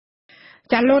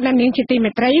ចាលោកនាងជាទីមេ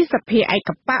ត្រីសភាឯក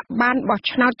បៈបានបោះ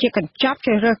ឆ្នោតជាកញ្ចប់ជ្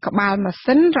រើសរើសក្បាលម៉ា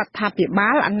ស៊ីនរដ្ឋាភិបា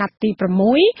លអាណត្តិទី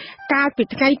6កាលពី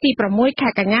ថ្ងៃទី6ខែ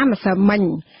កញ្ញាម្សិលមិញ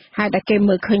ហើយដែលគេ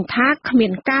មើលឃើញថាគ្មា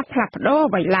នការផ្លាស់ប្ដូរ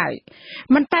អ្វីឡើយ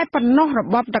មិនតែប៉ុណ្ណោះរ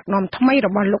បបដឹកនាំថ្មីរ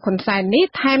បស់លោកហ៊ុនសែននេះ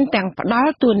ថែមទាំងផ្ដ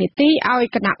ល់តួនាទីឲ្យ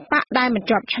គណៈបកដែលមិន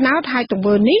ជាប់ឆ្នោតហើយទង្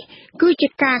វើនេះគឺជា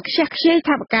ការខ្ជះខ្ជាយថ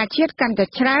វិកាជាតិកាន់តែ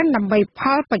ច្រើនដើម្បីផ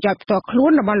លប្រយោជន៍ផ្ទាល់ខ្លួ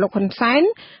នរបស់លោកហ៊ុនសែន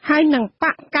ហើយនឹងប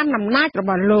កកាន់អំណាចរប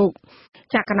ស់លោក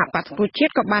จากគណៈបក្សប្រជាជា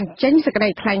តិក៏បានចេញសេចក្តី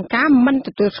ថ្លែងការណ៍មិនទ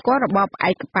ទួលស្គាល់របប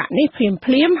ឯកបកនេះ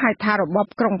ភ្លាមៗហើយថារបប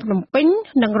ក្រុងភ្នំពេញ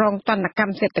នឹងរងទណ្ឌក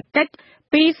ម្មសេដ្ឋកិច្ច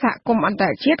ពីសហគមន៍អន្ត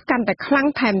រជាតិកាន់តែខ្លាំង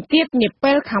ថែមទៀតនា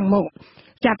ពេលខាងមុខ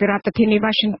จากរដ្ឋធានី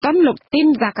Washington លោកទីន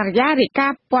ហ្សាការីយ៉ារាយកា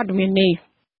រណ៍ព័ត៌មាននេះ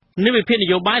នេះវិភាគន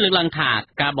យោបាយលើកឡើងថា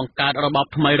ការបង្កើតរបប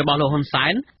ថ្មីរបស់លោកហ៊ុនសែ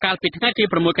នកាលពីថ្ងៃទី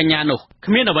6កញ្ញានោះ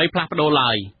គ្មានអ្វីផ្លាស់ប្ដូរ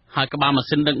ឡើយហើយក្បាលម៉ា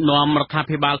ស៊ីនដឹកនាំរដ្ឋា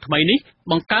ភិបាលថ្មីនេះ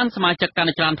បង្កើនសមាជិកកាន់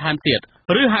តែច្រើនថែមទៀត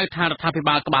ឬហៅថារដ្ឋាភិ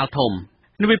បាលក្បាលធំ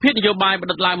និវិភាគនយោបាយប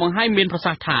ដិឡើងមកឲ្យមានប្រ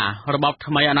សាសន៍ថារបប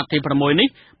ថ្មីអាណត្តិទី6នេះ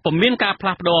ពុំមានការផ្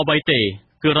លាស់ប្ដូរអ្វីទេ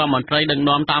គឺរដ្ឋមន្ត្រីដឹក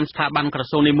នាំតាមស្ថាប័នក្រ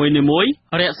សួងនីមួយៗ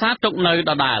រក្សាទុកនៅ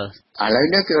ដដែលឥឡូវ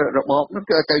នេះគឺរបបនោះ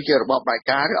គឺទៅជារបបផ្ដាច់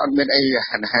ការអត់មានអី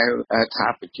ថា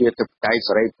ប្រជាធិបតេយ្យ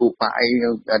សេរីភូប៉ាអី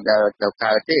ទៅ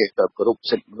កើតទេទៅគ្រប់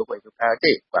សិទ្ធិមនុស្សអីទៅកើត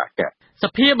ទេបាទចាស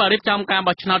ភាបានរៀបចំការ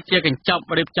បោះឆ្នោតជាកញ្ចប់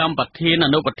រៀបចំប្រធានអ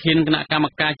នុប្រធានគណៈកម្ម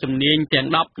ការជំនាញទាំង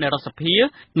10នៃរដ្ឋសភា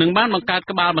និងបានបង្កើត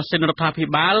ក្បាលម៉ាស៊ីនរដ្ឋាភិ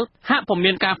បាលហាក់ពុំ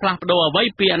មានការផ្លាស់ប្ដូរអ្វី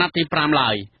ពីអាណត្តិទី5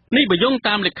ឡើយនេះបើយោង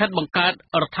តាមលិខិតបង្កើត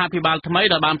រដ្ឋាភិបាលថ្មី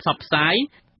ដែលបានផ្សព្វផ្សាយ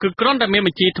គឺគ្រាន់តែមានប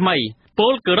ញ្ជីថ្មីព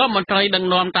លគឺរដ្ឋមន្ត្រីដឹក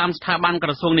នាំតាមស្ថាប័នក្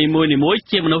រសួងនីមួយៗ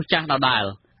ជាមនុស្សចាស់ដដែល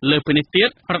លើពីនេះទៀត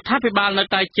រដ្ឋាភិបាលនៅ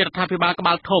តែជារដ្ឋាភិបាលក្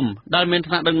បាលធំដែលមាន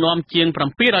ថ្នាក់ដឹកនាំជាង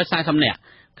740នាក់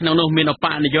ក្នុងនោះមានឧប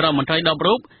នាយករដ្ឋមន្ត្រី10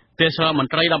រូបទេសរដ្ឋម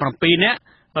ន្ត្រី17នាក់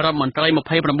រដ្ឋមន្ត្រី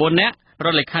29នាក់រ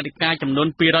ដ្ឋលេខាធិការចំនួន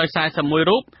241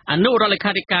រូបអនុរដ្ឋលេ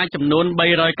ខាធិការចំនួន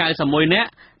391នាក់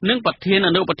និងប្រធានអ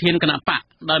នុប្រធានគណៈបក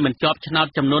ដែលមិនជាប់ឆ្នោត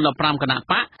ចំនួន15គណៈ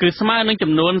បកគឺស្មើនឹង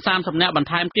ចំនួន30នាក់បន្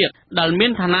ថែមទៀតដែលមា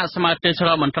នឋានៈស្មើទេសរ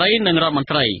ដ្ឋមន្ត្រីនិងរដ្ឋមន្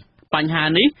ត្រីបញ្ហា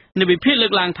នេះនិវិភាគលើ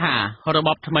កឡើងថារប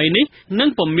បថ្មីនេះនឹង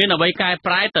ពុំមានអ្វីកែ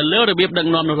ប្រែទៅលើរបៀបដឹក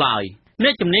នាំនោះឡើយអ្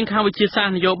នកជំនាញខាងវិទ្យាសាស្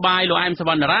ត្រនយោបាយលោកអែមសវ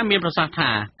ណ្ណរាមានប្រសាសន៍ថា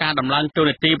ការដំឡើងតួ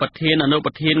នាទីប្រធានអនុ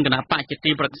ប្រធានគណៈបកជា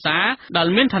ទីប្រឹក្សាដែល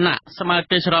មានឋានៈស្មើ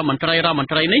ទេសរដ្ឋមន្ត្រីរដ្ឋមន្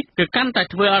ត្រីនេះគឺកាន់តែ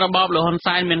ធ្វើឲ្យរបបលោកហ៊ុន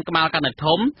សែនមានក្បាលកាន់តែ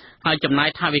ធំហើយចំណាយ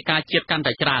ថវិកាជាតិកាន់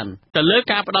តែច្រើនទៅលើ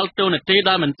ការផ្ដាល់តួនាទី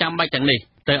ដែលមិនចាំបាច់ទាំងនេះ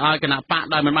ទៅឲ្យគណៈបក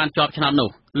ដែលមិនបានជាប់ឆ្នោតនោះ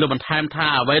លោកបន្ថែមថា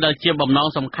អ្វីដែលជាបំណង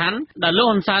សំខាន់ដែលលោក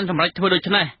ហ៊ុនសែនសម្រេចធ្វើដូ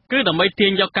ច្នេះគឺដើម្បីទា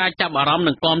ញយកការចាប់អារម្មណ៍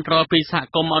និងគាំទ្រពីសហ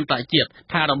គមន៍អន្តរជាតិ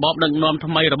ថារបបដឹកនាំ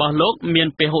ថ្មីរបស់លោកមាន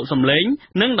ពហុសម្លេង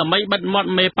និងដើម្បីបិទមាត់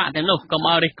មេបកទាំងនោះកុំ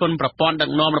ឲ្យរិះគន់ប្រព័ន្ធដឹក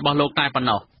នាំរបស់លោកតែប៉ុណ្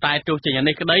ណោះតែទោះជាយ៉ាង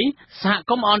នេះក្តីសហ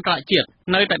គមន៍អន្តរជាតិ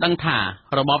នៅតែដឹងថា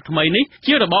របបថ្មីនេះ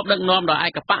ជារបបដឹកនាំដោយឯ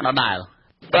កបកដដែល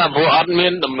តែព្រោះអត់មា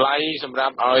នតម្លៃសម្រា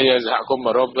ប់ឲ្យសហគមន៍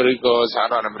អឺរ៉ុបឬក៏សហ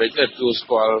រដ្ឋអាមេរិកទទួលស្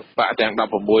គាល់បកទាំង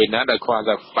16ណាដែលខ្វះ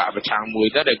តែបកប្រឆាំងមួយ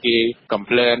ទៅដែលគេ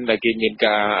complain ដែលគេមាន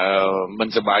ការមិន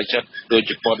សប្បាយចិត្តដោយ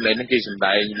ជប៉ុននេះគេសម្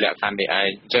ដែងលក្ខខណ្ឌនេះឯង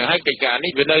អញ្ចឹងហើយកិច្ចការ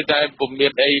នេះវានៅតែពុំមា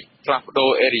នអីផ្លាស់ប្ដូរ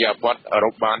អេរិយាបថអឺ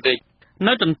រ៉ុបបានទេ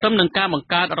នៅទន្ទឹមនឹងការបង្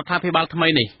កើតរដ្ឋាភិបាលថ្មី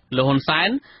នេះលោកហ៊ុនសែន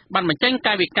បានបញ្ចេញ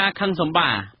កាយវិការខឹងសម្បា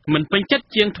រមិនពេញចិត្ត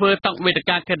ជាងធ្វើតង់វេទិ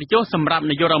កាកិត្តិយសសម្រាប់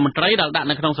នាយករដ្ឋមន្ត្រីដែលដាក់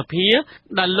នៅក្នុងសភា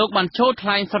ដែលលោកបានចូលថ្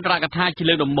លែងសន្ទរកថាជា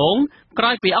លើកដំបូងក្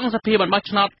រោយពីអង្គសភាបានបោះ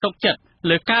ឆ្នោតទុកចិត្ត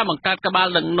លើការបង្កើតក្បាល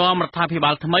ដឹកនាំរដ្ឋាភិបា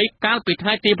លថ្មីកាលពីថ្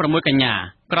ងៃទី6កញ្ញា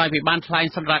ក្រោយពីបានថ្លែង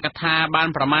សន្ទរកថាបាន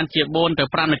ប្រមាណជា4ទៅ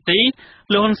5នាទី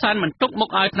លោកហ៊ុនសែនបានទុកមុខ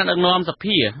ឲ្យថ្នាក់ដឹកនាំស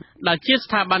ភាដែលជាស្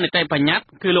ថាប័ននីតិបញ្ញត្តិ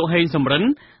គឺលោកហេងសំរិន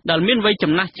ដែលមានវ័យ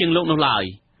ចំណាស់ជាងលោកនោះឡើយ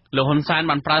លោកហ៊ុនសែន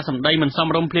បានប្រើសម្ដីមិនសម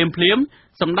រម្យភ្លាម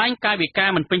សម្ដែងកាយវិការ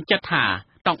មិនពេញចិត្តថា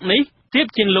តុកនេះទៀត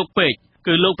ជាងលោកពេក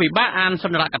គឺលោកពិបាកអានស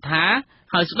ន្ទរកថា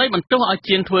ហើយស្ដីបន្ទោសឲ្យ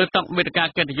ជាងធ្វើតុកវេទិកា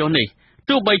កិត្តិយសនេះ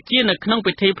ទោះបីជានៅក្នុង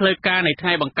ពិធីផ្លូវការនៃថ្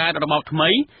ងៃបង្កើតរបបថ្មី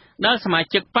ដែលសមា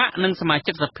ជិកបកនិងសមា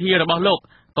ជិកសភារបស់លោក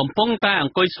កំពុងតែអ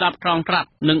ង្គុយស្ដាប់ត្រង់ត្រាប់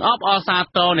និងអបអរសា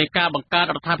ទរនៃការបង្កើត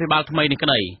រដ្ឋាភិបាលថ្មីនេះក្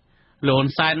តីលោកហ៊ុន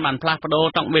សែនបានផ្លាស់ប្ដូរ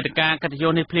តុកវេទិកាកិត្តិយ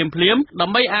សនេះភ្លាមដើ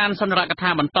ម្បីអានសន្ទរកថា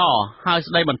បន្តហើយ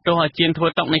ស្ដីបន្ទោសឲ្យជាងធ្វើ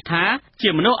តុកនេះថាជា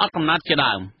មនុស្សអត់កំណត់ជា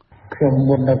ដើមខ្ញុំ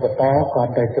មុននៅបន្តក៏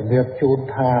តែជំរាបជូន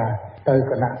ថាទៅ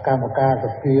គណៈកម្មការស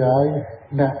ភាហើយ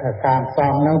អ្នកសាងស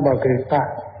ង់នឹងបើគេតា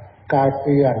ក់កាល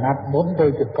ពីអាណត្តិមុនដូ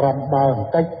ចជាក្រាន់បើប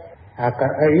ន្តិចអាកៅ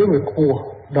អីវាខ្ពស់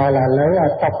ដល់ឥឡូវអា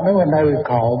តុកនោះនៅ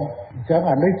ក្រោមអញ្ចឹង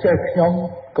អានេះចេះខ្ញុំ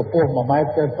កម្ពស់1.70 ម៉ែត្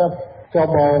រចាំ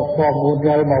បងងូន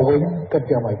យាយមកវិញគិត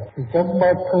យ៉ាងម៉េចអញ្ចឹងបើ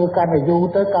ធ្វើកាន់តែយូរ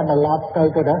ទៅកាន់តែឡប់ទៅ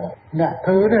ណាអ្នក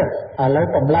ធ្វើនេះឥឡូវ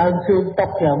តម្លើងជើងតុក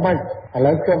យ៉ាងម៉េចឥ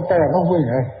ឡូវខ្ញុំទៅអានោះវិញ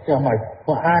ហើយយ៉ាងម៉េចព្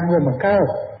រោះអានវាមិនកើត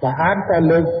បើអានតែ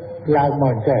លើកឡើងម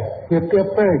កចេះវាទៀត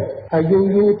ពេកហើយ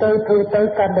យូរទៅធ្វើទៅ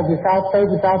កាន់តែវិសោធ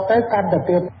ទៅកាន់តែ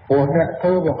ទៀតព្រោះអ្នកធ្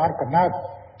វើវាអត់កណត់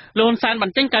លោកហ៊ុនសែនបា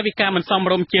នចេញកាយវិការមិនសម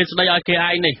រម្យជាស្ដីឲ្យគេឯ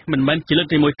ងនេះមិនមែនជាលើក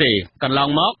ទី1ទេកន្លង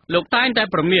មកលោកតែងតែ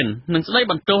ប្រមាននឹងស្ដី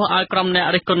បន្ទោសឲ្យក្រុមអ្នក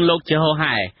រិះគន់លោកជាហោ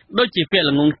ហែដូចជាពាក្យ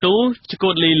ល្ងងទូឈួ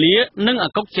តលីលានិងអ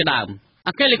កុកជាដើម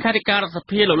អគ្គលេខាធិការរដ្ឋស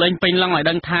ភាលោកលេងពេញឡង់ឲ្យ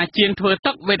ដឹងថាជាងធ្វើ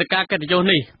តុកវេទិកាកិត្តិយស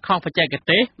នេះខុសបច្ចេក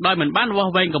ទេសដោយមិនបានវា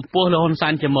ស់វែងកម្ពស់លោកហ៊ុនសែ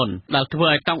នជាមុនដែលធ្វើ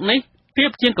ឲ្យតុកនេះទៀ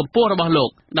បជាងកម្ពស់របស់លោក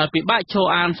ដែលពិបាកឈរ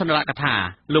អានសន្និដ្ឋានថា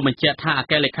លោកបញ្ជាក់ថាអ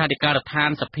គ្គលេខាធិការដ្ឋាន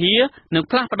សភានឹង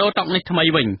ផ្លាស់ប្តូរតុកនេះថ្មី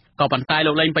វិញក៏ប៉ុន្តែ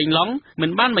លោកលេងពេញឡង់មិន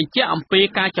បានបញ្ជាក់អំពី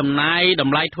ការចំណាយត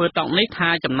ម្លៃធ្វើតុកនេះថា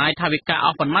ចំណាយថវិកាអ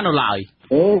ស់ប៉ុន្មាននោះឡើយ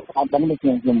អត់ដឹងនេះខ្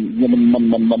ញុំ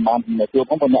មិនបានជួប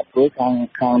ផងអ្នកធ្វើខាង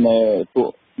ពួ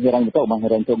ករងទៅបាន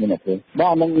រងទៅមានទេបា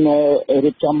ទនឹង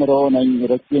រៀបចំរនៃ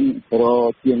រ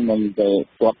ជាងនឹងទៅ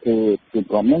គាត់គឺ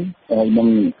ក្រុមហ្នឹងហើយនឹង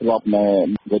ស្របនៅ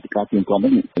វេទិកាជាក្រុមហ្នឹ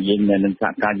ងយើងនឹងសហ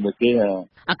ការជាមួយគេ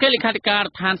អគ្គលេខាធិការ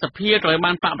ដ្ឋានសភាត្រូវ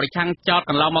បានបកប្រឆាំងចោទ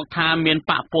កន្លងមកថាមាន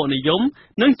បកពួកនិយម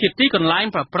និងជាទីកន្លែង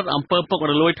ប្រព្រឹត្តអំពើពុក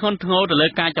រលួយធ្ងន់ធ្ងរទៅលើ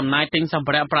ការចំណាយទិញសម្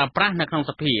ភារៈប្រើប្រាស់នៅក្នុង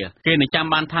សភាគេនឹងចាំ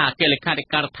បានថាអគ្គលេខាធិ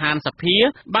ការដ្ឋានសភា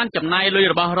បានចំណាយលុយ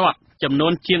របស់រដ្ឋចំនួ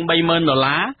នជាង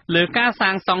$30,000លើការសា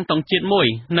ងសង់តុងជាតិមួយ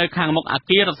នៅខាងមុខអ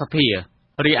គាររដ្ឋសភា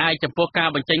រីឯចំពោះការ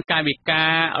បញ្ចេញកាយវិកា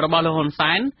ររបស់លោកហ៊ុន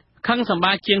សែនខឹងសម្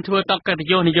បាជាងធ្វើតុកកិត្តិ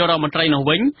យសនាយករដ្ឋមន្ត្រីនោះ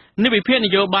វិញនៃវិភាគន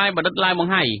យោបាយបណ្ឌិតឡាវប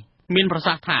ង្ហៃមានប្រ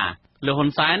សាសន៍ថាលោកហ៊ុន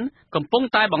សែនកំពុង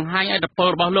តែបង្ហាញឥទ្ធិពល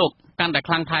របស់លោកកាន់តែ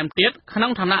ខ្លាំងថែមទៀតក្នុ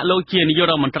ងឋានៈលោកជានាយក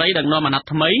រដ្ឋមន្ត្រីដឹកនាំអាណត្តិ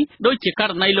ថ្មីដូចជាក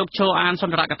រណីលោកឈរអានស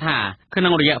ន្ទរកថាក្នុ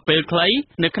ងរយៈពេលខ្លី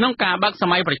នៅក្នុងការបើកស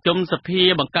ម័យប្រជុំសភា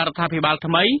បង្កើតរដ្ឋាភិបាល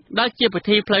ថ្មីដែលជាពិ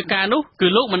ធីផ្លូវការនោះគឺ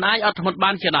លោកមិនអាចអត់ធ្មត់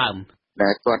បានជាដើមដែ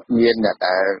លគាត់មាន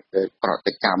ដែលប្រ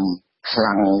តិកម្មខ្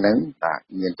លាំងហ្នឹងបាទ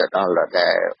មានទៅដល់ដែ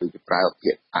លគឺប្រើ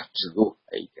ពាក្យអសុរៈ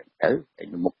អីចឹងទៅ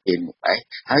ឯមុខគេមុខឯង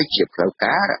ហើយជាផ្លូវ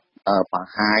ការប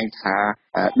ង្ហាញថា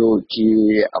ដូចជា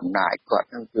អំណាចគាត់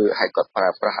ហ្នឹងគឺឲ្យគាត់ប្រើ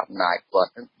ប្រាស់អំណាចគាត់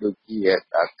ហ្នឹងដូចជា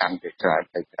កាន់តែច្រើន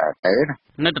ទៅ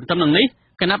នៅទន្ទឹមនឹងនេះ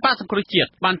គណៈបកសង្គ្រោះជាតិ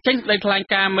បានចេញសេចក្តីថ្លែង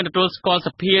ការណ៍មិនទទួលស្គាល់ស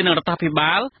ភានិងរដ្ឋាភិ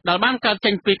បាលដែលបានកើត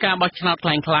ចេញពីការបោះឆ្នោតค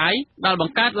ล้ายៗដែលប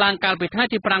ង្កើតឡើងកាលពីថ្ងៃ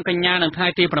ទី5កញ្ញានិងថ្ងៃ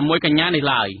ទី6កញ្ញានេះ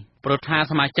ឡើយព្រោះថា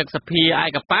សមាជិកសភាឯ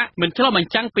កបកមិនឆ្លុះប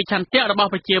ញ្ចាំងពីឆន្ទៈរបស់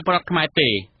ប្រជាពលរដ្ឋខ្មែរទេ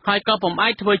ហើយក៏ពុំអា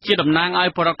ចធ្វើជាតំណាងឲ្យ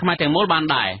ពលរដ្ឋខ្មែរទាំងមូលបាន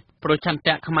ដែរព្រោះឆន្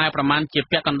ទៈខ្មែរប្រមាណជា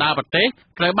ពាក់កណ្ដាលប្រទេស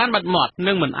ត្រូវបានបាត់មាត់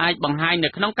និងមិនអាចបង្ហាញនៅ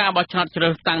ក្នុងការបោះឆ្នោតជ្រើ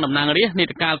សតាំងតំណាងរាស្ត្រនី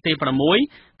តិកាលទី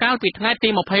6កាលពីថ្ងៃទី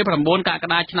29កក្ក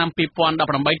ដាឆ្នាំ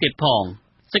2018ទៀតផង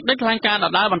សេចក្តីថ្លែងការណ៍ដ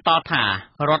ដែលបន្តថា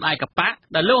រដ្ឋឯកបក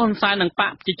ដែលលោកហ៊ុនសែននិងប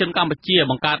កប្រជាជនកម្ពុជា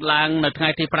បង្កើតឡើងនៅថ្ងៃ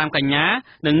ទី5កញ្ញា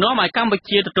នឹងនាំឲ្យកម្ពុ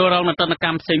ជាទទួលរងនូវទណ្ឌក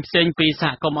ម្មផ្សេងៗពីស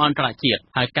ហគមន៍អន្តរជាតិ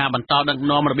ហើយការបន្តដឹក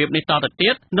នាំរបៀបនេះតទៅទៀ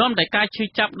តនាំតែការឈឺ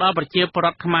ចាប់ដល់ប្រជាពលរ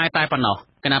ដ្ឋខ្មែរតែប៉ុណ្ណោះ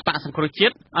គណៈបកសង្គ្រោះជា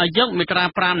តិឲ្យយកមាត្រា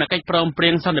5នៃកិច្ចព្រមព្រៀ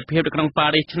ងសន្តិភាពនៅក្នុងប៉ា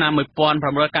រីសឆ្នាំ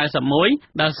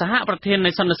1991ដែលសហប្រធាន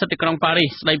នៃសន្និសីទទីក្រុងប៉ារីស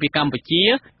ស្ដីពីកម្ពុជា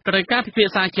ត្រូវការពិភា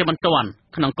ក្សាជាបន្ទាន់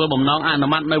ក្នុងគោលបំណងអនុ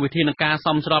ម័តនៅវិធានការស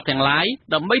មស្របទាំងឡាយ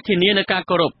ដើម្បីធានានូវការ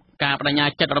គោរពការបដិញ្ញា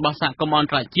ចិត្តរបស់សហគមន៍អន្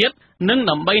តរជាតិនិង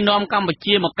ដើម្បីនាំកម្ពុ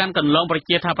ជាមកកាន់កន្លងប្រ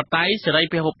ជាធិបតេយ្យសេរី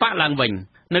ពហុបកឡើងវិញ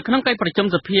នៅក្នុងកិច្ចប្រជុំ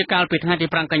សភាកាលពីថ្ងៃទី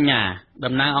5កញ្ញា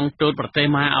តំណាងអង្គទូតប្រទេស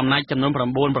មហាអំណាចចំនួន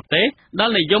9ប្រទេសដែល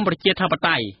និយមប្រជាធិប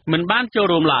តេយ្យមិនបានចូល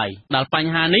រួមឡើយដែលប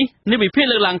ញ្ហានេះនាយវិភាគ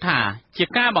លើកឡើងថាជា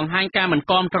ការបង្ហាញការមិន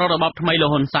គាំទ្ររបបថ្មីលោក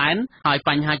ហ៊ុនសែនហើយប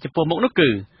ញ្ហាចំពោះមុខនោះគឺ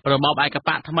របបឯកប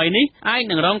កថ្មីនេះអាច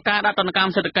នឹងរងការដាក់ទណ្ឌកម្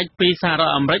មសេដ្ឋកិច្ចពីសហរដ្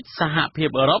ឋអាមេរិកសហភាព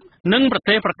អឺរ៉ុបនិងប្រ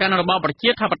ទេសប្រកាន់របបប្រជា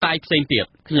ធិបតេយ្យផ្សេងទៀត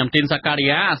ខ្ញុំទីនសាការី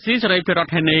យ៉ាអាស៊ីសេរីពីរដ្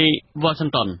ឋធានី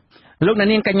Washington លោកអ្នក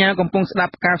នាងកញ្ញាកំពុងស្ដា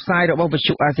ប់ការផ្សាយរបស់វិទ្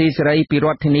យុអាស៊ីសេរីពីរ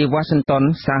ដ្ឋធានី Washington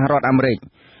សហរដ្ឋអាមេរិក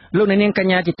លោកអ្នកនាងក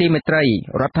ញ្ញាជាទីមេត្រី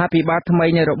រដ្ឋាភិបាលថ្មី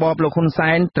នៃរបបលោកហ៊ុន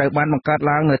សែនត្រូវបានបង្កើត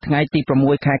ឡើងនៅថ្ងៃទី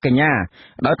6ខែកញ្ញា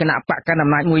ដោយគណៈបកកណ្ដាលអំ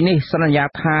ណាចមួយនេះសន្យា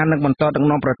ថានឹងបន្តដឹក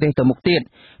នាំប្រទេសទៅមុខទៀត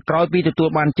ក្រោយពីទទួល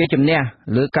បានជ័យជំនះ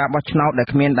លើការបោះឆ្នោតដែល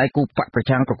គ្មានដៃគូបកប្រ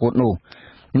ឆាំងប្រកួតនោះ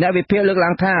អ្នកវិភាគលើកឡើ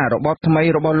ងថារបបថ្មី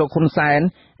របស់លោកហ៊ុនសែន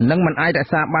នឹងមិនអាចរ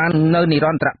ក្សាបាននៅនិរ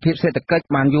ន្តរភាពសេដ្ឋកិច្ច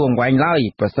បានយូរអង្វែងឡើយ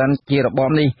ប្រសិនជារប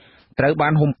បនេះត្រូវបា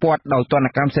នហុំព័ទ្ធដោយទណ្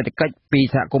ឌកម្មសេដ្ឋកិច្ចពី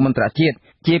សហគមន៍អន្តរជាតិ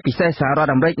ជាពិសេសសហរដ្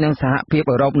ឋអាមេរិកនិងសហភាព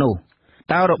អឺរ៉ុបនោះ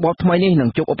តើរបបថ្មីនេះនឹង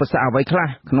ជួបឧបសគ្គអ្វីខ្លះ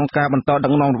ក្នុងការបន្តដឹ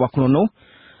កនាំរបស់ខ្លួននោះ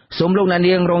សូមលោកអ្នក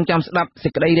នាងរងចាំស្ដាប់សេ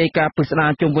ចក្តីរាយការណ៍ពិស្ដារ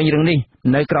ជុំវិញរឿងនេះ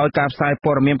នៅក្រោយការផ្សាយ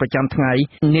ព័ត៌មានប្រចាំថ្ងៃ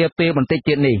នាពេលបន្តិច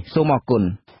ទៀតនេះសូមអរគុណ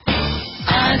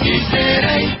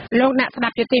លោកអ្នកស្ដា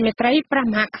ប់ជាទីមេត្រីព្រះម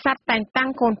ហាក្សត្រតែងតាំង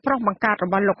កូនប្រុសបង្កើតរ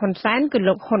បស់លោកហ៊ុនសែនគឺ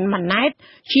លោកហ៊ុនម៉ាណែត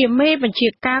ជាមេបញ្ជា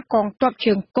ការកងទ័ព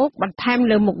ជើងគោកបន្ថែម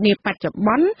លើមុខងារបច្ចុប្ប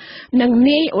ន្ននិង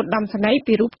នាយឧត្តមសេនីយ៍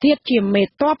ពីរូបទៀតជាមេ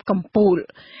ទ័ពកំពូល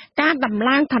ការដំ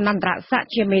ឡើងឋានន្តរស័ក្តិ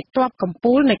ជាមេទ័ពកំ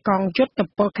ពូលនៃកងយុទ្ធ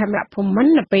ពលខេមរភូមិន្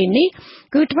ទនៅពេលនេះ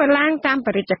គឺធ្វើឡើងតាមប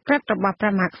រិយាក្រឹត្យរបស់ព្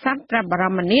រះមហាក្សត្រព្រះបរ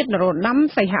មនាថនរោត្តម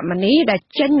សីហមុនីដែល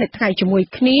ចេញនៅថ្ងៃជាមួយ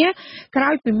គ្នាក្រោ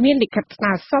យពីមានលិខិតស្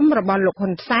នើសុំរបស់លោកហ៊ុ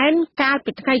នសែនកាល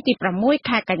ពីថ្ងៃទី6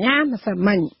ខែកញ្ញាម្សិល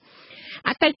មិញ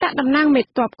អតីតតំណាងមេ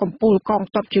ទ័ពកម្ពុជាកង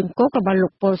ទ័ពជើងគោករបស់លោ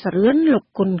កពលសរឿនលោក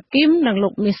គុណគឹមនិងលោ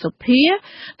កមាសសុភា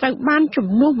ត្រូវបានជំ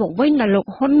នួសមកវិញដោយលោក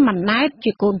ហ៊ុនម៉ាណែត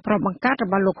ជាកូនប្រុសបង្កើតរ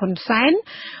បស់លោកហ៊ុនសែន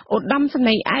ឧត្តមសេ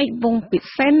នីយ៍ឯកវងពិ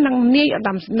សេននិងនាយឧត្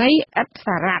តមសេនីយ៍អិត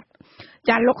សារ៉ាត់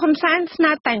ចាលោកហ៊ុនសែនស្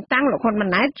នើតែងតាំងលោកហ៊ុនម៉ា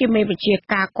ណែតជាមេបញ្ជា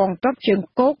ការកងទ័ពជើង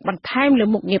គោកបន្ថែមលើ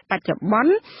មុខងារបច្ចុប្បន្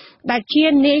នដែលជា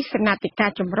នាយសេនាធិការ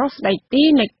ចម្រុះស្ដីទី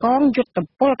នៃកងយុទ្ធ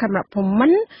ពលខេមរភូមិ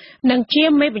ន្ទនិងជា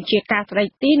មេបញ្ជាការស្ដី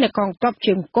ទីនៃកងទ័ព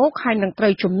ជើងគោកហើយនឹងត្រូ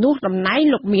វជំនួសតំណែង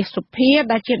លោកមាសសុភា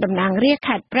ដែលជាតំណាងរាស្ត្រ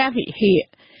ខេត្តព្រះវិហារ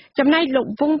ចំណែកលោក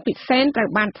វងពិសេនត្រូវ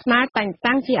បានស្នើតែង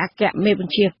តាំងជាអគ្គមេប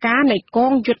ញ្ជាការនៃក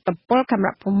ងយុទ្ធពលខេម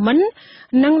រភូមិន្ទ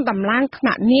និងដំឡើងថ្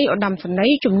នាក់នាយឧត្តមសេនី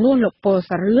យ៍ជំនួសលោកពល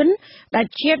សរឿនដែល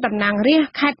ជាតំណាងរាស្ត្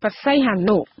រខេត្តបរសៃហ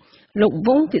នុលោកវ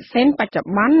ងពិសេនបច្ចុ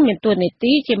ប្បន្នមានតួនា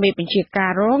ទីជាមេបញ្ជាកា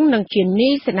ររងនិងជានា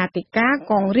យសេនាធិការ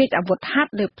កងរាជអាវុធហត្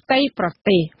ថលើផ្ទៃប្រ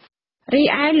ទេសរី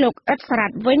ឯលោកអិតសារ៉ា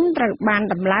ត់វិញត្រូវបាន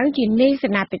ដំឡើងជានាយសេ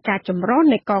នាធិការចម្រុះ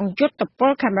នៃកងយុទ្ធព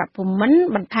លខេមរភូមិន្ទ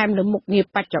បន្ថែមលើមុខងារ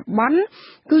បច្ចុប្បន្ន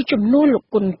គឺជំនួសលោក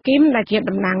គុណគឹមដែលជា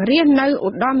តំណាងរាស្ត្រនៅឧ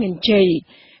ត្តរមានជ័យ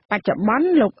បច្ចុប្បន្ន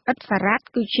លោកអិតសារ៉ាត់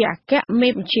គឺជាអគ្គមេ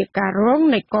បញ្ជាការរង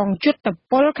នៃកងយុទ្ធ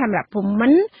ពលខេមរភូមិ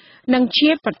ន្ទនិងជា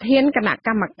ប្រធានគណៈក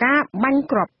ម្មការបាញ់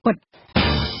គ្រាប់ពិត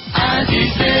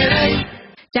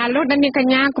ចាលោកដានៀងក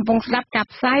ញ្ញាកំពុងស្ដាប់ការ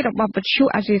ផ្សាយរបស់វិទ្យុ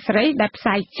អាស៊ីសេរីដែលផ្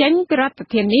សាយចេញពីរដ្ឋ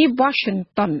ធានី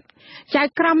Washington ចៅ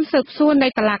ក្រមស៊ើបសួរនៃ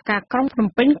តុលាការក្រុងភ្នំ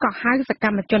ពេញក៏ហៅសក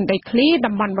ម្មជនដីធ្លី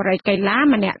តំបន់បរិយាកៃឡា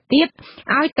ម្នាក់ទៀត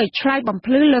ឲ្យទៅឆ្លើយបំ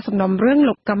ភ្លឺលើសំណុំរឿង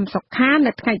លោកកឹមសុខា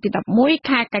នៅថ្ងៃទី11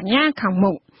ខែកញ្ញាខាង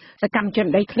មុខសកម្មជន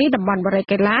ដីធ្លីតំបន់បរិយា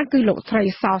កៃឡាគឺលោកស្រី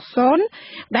សសូន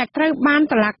ដែលត្រូវបាន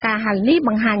តុលាការហៅនេះប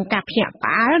ង្ហាញការភ្ញាក់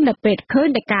ផ្អើលនៅពេលឃើញ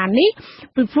នៃការនេះ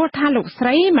ពីព្រោះថាលោកស្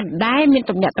រីមិនដែលមាន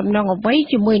ទំនាក់ទំនងអ្វី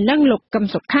ជាមួយនឹងលោកកឹម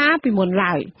សុខាពីមុន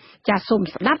ឡើយចាសសូម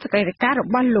ស្ដាប់សេចក្តីរាយការណ៍រ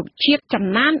បស់លោកជាតិចំ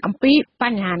ណានអំពីប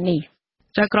ញ្ហានេះ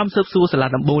ចៅក្រមស៊ើបសួរសាលា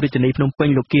ដំបូងរាជធានីភ្នំពេញ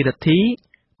លោកគីរទ្ធី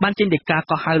បានចេញដីកា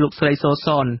កោះហៅលោកស្រីសូ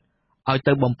នឲ្យ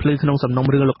ទៅបំភ្លឺក្នុងសំណុំ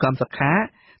រឿងលោកកឹមសុខា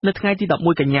នៅថ្ងៃទី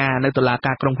11កញ្ញានៅតុលា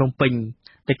ការក្រុងភ្នំពេញ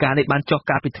ដីកានេះបានចុះ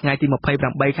កាលពីថ្ងៃទី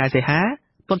28ខែសីហា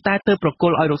ប៉ុន្តែទើបប្រគ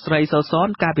ល់ឲ្យលោកស្រីសូន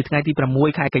កាលពីថ្ងៃទី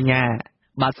6ខែកញ្ញា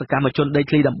បាទសកម្មជនដី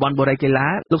ធ្លីតំបន់បរិយាកៃឡា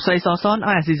លោកស្រីសូនឲ្យ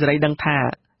អាស៊ីសេរីដឹងថា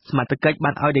សមត្ថកិច្ច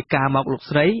បានឲ្យដីកាមកលោក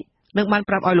ស្រីនិងបាន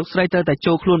ប្រាប់ឲ្យលោកស្រីត្រូវតែ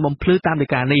ចូលខ្លួនបំភ្លឺតាមដី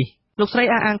កានេះលោកស្រី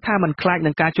អះអាងថាមិនខ្លាច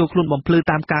នឹងការចូលខ្លួនបំភ្លឺ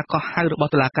តាមការកោះហៅរប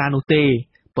ស់តុលាការនោះទេ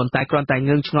ប៉ុន្តែគ្រាន់តែ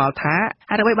ងឿងឆ្ងល់ថា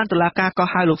ហេតុអ្វីបានតុលាការកោះ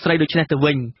ហៅលោកស្រីដូច្នេះទៅ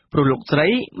វិញព្រោះលោកស្រី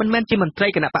មិនមែនជាមន្ត្រី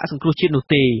គណៈបកសង្គ្រោះជាតិនោះ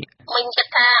ទេមិញគិត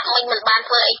ថាមិញមិនបាន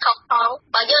ធ្វើអីខុសផង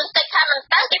បើយើងគិតថាមិន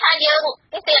ទៅគេថាយើង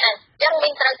នេះទៀតហើយអញ្ចឹងមិ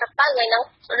ញត្រូវទៅថ្ងៃហ្នឹង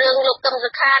រឿងលោកកឹម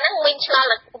សុខាហ្នឹងមិញឆ្ងល់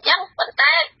អញ្ចឹងប៉ុន្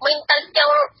តែមិញទៅចូ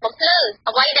លបំភ្លឺ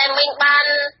អ្វីដែលមិញបាន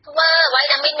ធ្វើអ្វី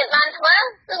ដែលមិញមិនបានធ្វើ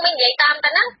គឺមិញនិយាយតាមតែ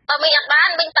ហ្នឹងបើមិញអត់បាន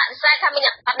មិញបដិសេធថាមិញអ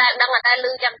ត់ដែលដឹងតែ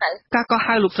លឺចឹងទៅការកោះ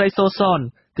ហៅលោកស្រីសូន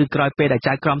គឺក្រោយពេលដែល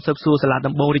ចៅក្រមស៊ើបសួរសាលា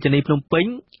ដំបូងរាជធានីភ្នំពេញ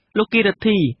លោកគីរទ្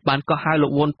ធីបានកោះហៅលោ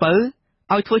កវ៉ុនពៅ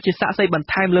ឲ្យធ្វើជាសាក្សីបន្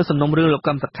ថែមលើសំណុំរឿងលោក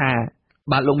កឹមសុខា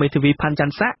បាទលោកមេធាវីផាន់ច័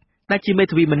ន្ទស័កដែលជាមេ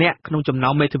ធាវីម្នាក់ក្នុងចំណោ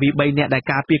មមេធាវី3នាក់ដែល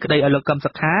ការពារក្តីឲ្យលោកកឹម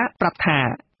សុខាប្រាប់ថា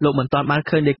លោកមិនទាន់បាន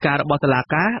ឃើញដីការបស់តុលា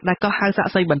ការដែលកោះហៅសា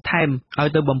ក្សីបន្ថែមឲ្យ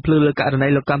ទៅបំភ្លឺលើករណី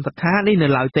លោកកឹមសុខានេះនៅ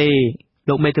ឡើយទេ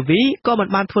លោកមេធាវីក៏មិន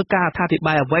បានធ្វើការអត្ថាធិប្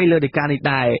បាយអ្វីលើដីកានេះ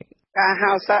ដែរការ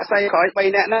ហៅសាកសីក្រោយ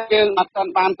3នាក់ហ្នឹងយើងអត់ទា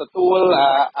ន់បានទទួល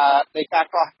ដីកា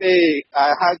កោះទេ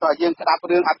ហើយក៏យើងស្ដាប់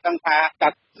រឿងអត់ដឹងថាកា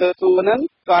ត់ស៊ើបសួរហ្នឹង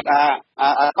គាត់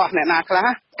កោះអ្នកណាខ្លះ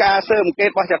ការស៊ើបអង្កេត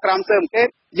របស់ចក្រមស៊ើបអង្កេត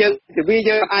យើងទិវា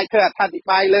យើងអាចធ្វើអត្ថាធិប្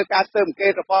បាយលើការស៊ើបអង្កេ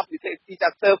តរបស់នីតិវិធីចា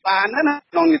ត់ស៊ើបបានណា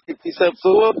ក្នុងនីតិវិធីស៊ើប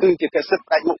សួរគឺជាកិច្ចសិទ្ធិ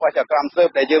ផ្ដាច់មុខរបស់ចក្រមស៊ើប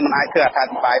ដែលយើងមិនអាចធ្វើអត្ថា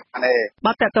ធិប្បាយបានទេ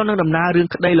បាទតើតើនឹងដំណើររឿង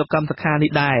ក្តីលោកកឹមសុខា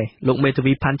នេះដែរលោកមេធា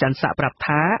វីផាន់ច័ន្ទស័កប្រាប់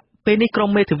ថាពេលនេះក្រុម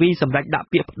មេធាវីសម្រាប់ដាក់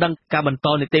ពាក្យប្តឹងការបន្ត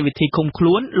នីតិវិធីឃុំខ្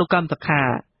លួនលោកកឹមសុខា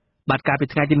បាទកាលពី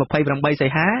ថ្ងៃទី28សី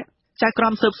ហាចៅក្រ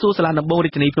មស៊ើបសួរសាលាដំបូងរា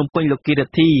ជធានីភ្នំពេញលោកគីរ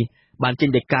ទ្ធីបានចេញ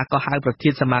ដីកាកោះហៅប្រធា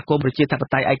នសមាគមប្រជាធិប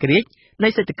តេយ្យឯករាជ្យនៃ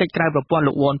សេដ្ឋកិច្ចក្រៅប្រព័ន្ធ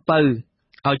លោកវ៉ុនពៅ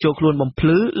ឲ្យចូលខ្លួនបំភ្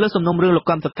លឺលើសំណុំរឿងលោក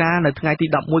កឹមសុខានៅថ្ងៃទី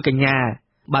11កញ្ញា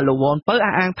បាទលោកវ៉ុនពៅ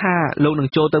អះអាងថាលោកនឹង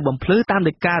ចូលទៅបំភ្លឺតាម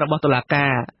ដីការបស់តុលាកា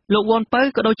រលោកវ៉ុនពៅ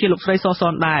ក៏ដូចជាលោកស្រីសូ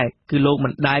នដែរគឺលោកមិ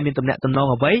នដែលមានទំនាក់ទំនង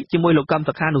អ្វីជាមួយលោកកឹម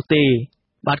សុខានោះទេ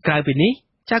បាទក្រៅពីនេះ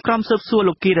ចៅក្រមស៊ើបសួរ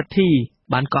លោកគីរទ្ធី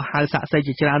បានកោះហៅសាក្សី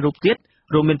ជាច្រើនរូបទៀត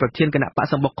រួមមានប្រធានគណៈបក្ស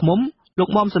សម្បុកឃ្មុំលោក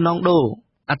មុំសំណងដូ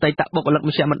អតីតបុគ្គលិកម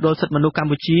ជ្ឈមណ្ឌលសិទ្ធិមនុស្សក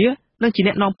ម្ពុជានិងជា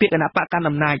អ្នកនាំពាក្យគណៈបកកណ្ដាល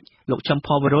អំណាចលោកឈឹមផ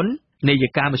វរុននាយិ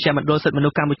កាមជ្ឈមណ្ឌលសិទ្ធិមនុ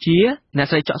ស្សកម្ពុជាអ្នក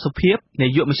ស្រីច័កសុភាពនា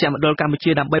យកមជ្ឈមណ្ឌលកម្ពុ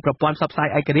ជាដើម្បីប្រព័ន្ធផ្សព្វផ្សាយ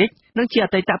ឯករាជ្យនិងជាអ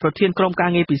តីតប្រធានក្រុមការ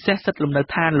ងារពិសេសសិទ្ធិលំនៅ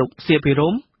ឋានលោកសៀភិរ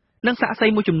មនិងសាក្សី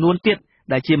មួយចំនួនទៀត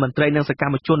ដែលជាមន្ត្រីនិងសក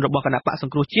ម្មជនរបស់គណៈបកស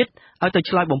ង្គ្រោះជាតិឲ្យទៅ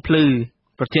ឆ្លើយបំភ្លឺ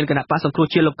ប្រធានគណៈបកសង្គ្រោះ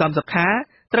ជាតិលោកកឹមសុខា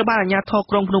ត្រូវបានអាជ្ញាធរ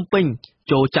ក្រុងភ្នំពេញ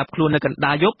ចូលចាប់ខ្លួននៅកណ្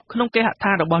ដាលយប់ក្នុងគេហដ្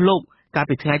ឋានរបស់លោកកាល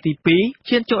ពីថ្ងៃទី2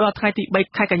ឈានចូលដល់ថ្ងៃទី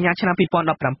3ខែកញ្ញាឆ្នាំ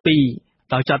2017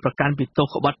 ដោយចោទប្រកាន់ពីទោស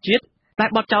ក្បត់ជាតិតែ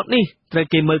បទចោទនេះត្រូវ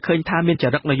គេមើលឃើញថាមានច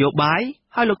រិតនយោបាយ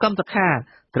ហើយលោកកឹមសុខា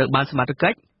ត្រូវបានសមត្ថកិ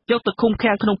ច្ចយកទៅឃុំ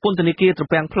ឃាំងក្នុងពន្ធនាគារត្រ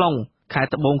ពាំង plong ខេត្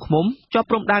តត្បូងឃ្មុំជាប់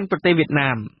ព្រំដែនប្រទេសវៀតណា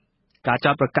មការ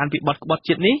ចោទប្រកាន់ពីបទក្បត់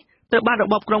ជាតិនេះត្រូវបានរ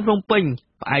បបក្រុងភ្នំពេញ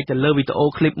ផ្អែកទៅលើវីដេអូ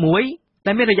ឃ្លីបមួយ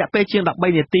ដែលមានរយៈពេលជាង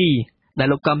13នាទីដែល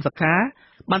លោកកឹមសុខា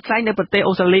បានផ្សាយនៅប្រទេស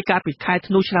អូស្ត្រាលីកាលពីខែ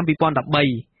ធ្នូឆ្នាំ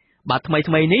2013បាទថ្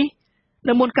មីនេះ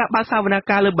នៅមុនការបើកសវន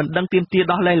កម្មលើបណ្ដឹងទាមទារ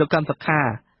ដោះលែងលោកកឹមសុខា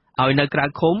ឲ្យនៅក្រៅ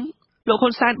ឃុំលោកហ៊ុ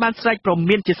នសែនបានស្រែកព្រ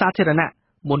មានជាសាធារណៈ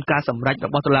មុនការសម្រេចរ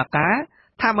បស់តុលាការ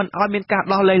ថាមិនឲ្យមានការ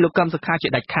ដោះលែងលោកកឹមសុខាជា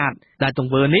ដាច់ខាតដែលទ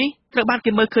ង្វើនេះត្រូវបាន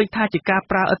គេមើលឃើញថាជាការ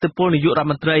ប្រើឥទ្ធិពលនាយករដ្ឋ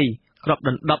មន្ត្រីគ្របដ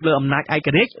ណ្ដប់លើអំណាចឯក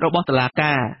រាជ្យរបស់តុលា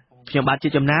ការខ្ញុំបាទជា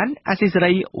ចំណានអាស៊ីសេ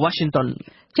រី Washington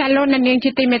ចាលោកនាង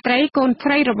ជាទីមេត្រីកូនស្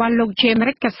រីរបស់លោក James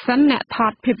Rickson អ្នកថ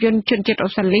តភាពយន្តជនជាតិអូ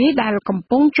ស្ត្រាលីដែលកំ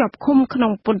ពុងជាប់ឃុំក្នុ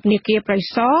ងពន្ធនាគារព្រៃ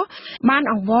សរបាន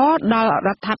អង្វរដល់រ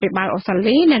ដ្ឋាភិបាលអូស្ត្រា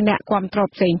លីនិងអ្នកគាំទ្រ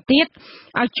ផ្សេងទៀត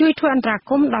ឲ្យជួយធ្វើអន្តរា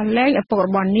គមន៍ដល់លែងឪពុករ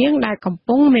បស់នាងដែលកំ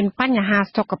ពុងមានបញ្ហា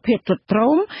សុខភាពទ្រុឌទ្រោ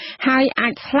មហើយអា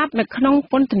ចស្លាប់នៅក្នុង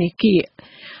ពន្ធនាគារ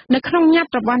នៅក្នុងញត្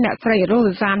តិរបស់អ្នកស្រី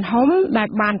Roseanne Holmes ដែល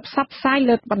បានផ្សព្វផ្សាយ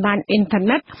លើបណ្ដាញអ៊ីនធឺ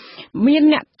ណិតមាន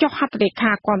អ្នកចុះហត្ថលេ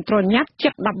ខាគាំទ្រញត្តិជិ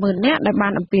ត 10,000 នាក់ដែលបា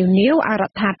នអំពាវនាវឲ្យរ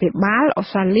ដ្ឋាភិបាលអូ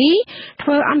ស្ត្រាលីធ្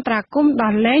វើអន្តរាគមន៍ដ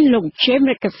ល់លែងលោក James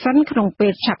Rickson ក្នុងពេ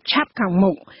លឆាប់ៗខាង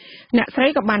មុខអ្នកស្រី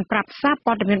ក៏បានប្រាប់សារ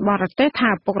ព័ត៌មានបរទេសថា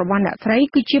ឪពុករបស់អ្នកស្រី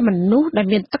គឺជាមនុស្សដែល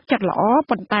មានទឹកចិត្តល្អ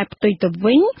ប៉ុន្តែផ្ទុយទៅ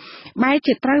វិញបែរ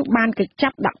ជាត្រូវបានគេចា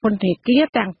ប់ដាក់ពន្ធនាគារ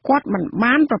ទាំងគាត់មិន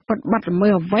បានប្រព្រឹត្តបទល្មើ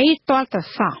សអ្វីទាល់តែ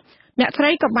សោះអ្នកស្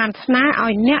រីក៏បានស្នើឲ្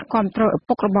យអ្នកគាំទ្រឪ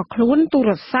ពុករបស់ខ្លួនទូ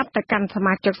រស័ព្ទទៅកាន់ស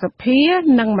មាជិកសភា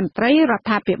និងមន្ត្រីរដ្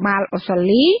ឋាភិបាលអូស្ត្រា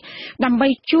លីដើម្បី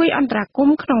ជួយអន្តរាគម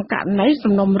ន៍ក្នុងករណី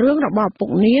សំណុំរឿងរបស់ឪពុក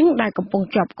នាងដែលកំពុង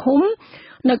ជាប់ឃុំ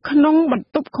នៅក្នុងបន្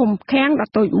ទប់ឃុំឃាំងដ៏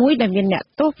តូចមួយដែលមានអ្នក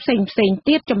ទោសផ្សេងៗ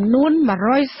ទៀតចំនួន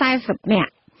140នា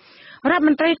ក់រដ្ឋម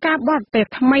ន្ត្រីការបរទេស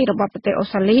ថ្មីរបស់ប្រទេសអូ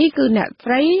ស្ត្រាលីគឺអ្នក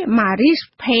ស្រី Marise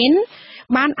Payne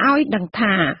បានឲ្យដឹង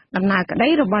ថាដំណើរក្តី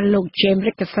របស់លោក James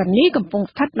Rickson នេះកំពុង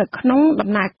ស្ថិតនៅក្នុងដំ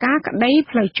ណើរការក្តី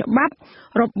ផ្លូវច្បាប់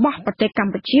របស់ប្រទេសក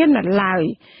ម្ពុជានៅឡើយ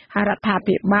ហើយរដ្ឋា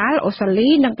ភិបាលអូស្ត្រាលី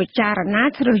នឹងពិចារណា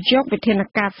ជ្រើសយកវិធាន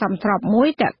ការសមស្របមួយ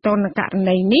ទាក់ទងនឹងករ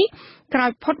ណីនេះក្រោ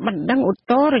យផុតបណ្ដឹងឧទ្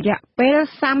ធរណ៍រយៈពេល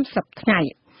30ថ្ងៃ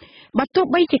បើទោះ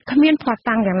បីជាគ្មានភស្តុ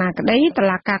តាងយ៉ាងណាក្តីតុ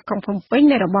លាការក្រុងភ្នំពេញ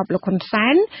នៃរបបលោកហ៊ុនសែ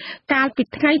នកាលពី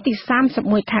ថ្ងៃទី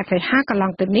31ខែសីហាកន្ល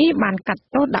ងទៅនេះបានកាត់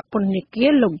ទោសដាក់ពន្ធនាគា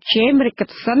រលោក James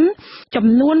Rickson ចំ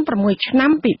នួន6ឆ្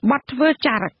នាំពីបទធ្វើ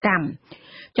ចារកម្ម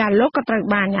ចាលោកក៏ត្រូវ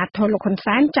បានអាជ្ញាធរលោកហ៊ុន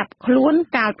សែនចាប់ខ្លួន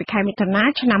កាលពីខែមិថុនា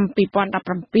ឆ្នាំ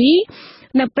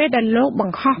2017នៅពេលដែលលោកប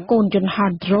ង្ហោះកូនយន្តហោះ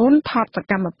drone ថតស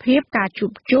កម្មភាពការជួ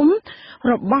បជុំ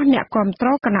របស់អ្នកគាំទ្រ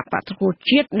គណៈបក្សប្រជា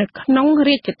ជាតិនៅក្នុង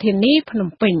រាជធានីភ្នំ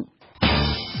ពេញ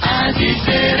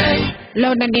លោ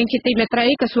កនាងជាទីមេត្រី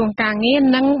ក្រសួងការងារ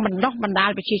និងបណ្ដុះបណ្ដាល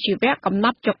វិជ្ជាជីវៈកំណ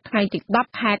ត់ជប់ថ្ងៃទី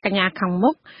10ខែកញ្ញាខាង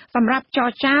មុខសម្រាប់ចរ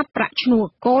ចាប្រាក់ឈ្នួល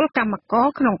គោលកម្មករ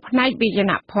ក្នុងផ្នែកវិញ្ញា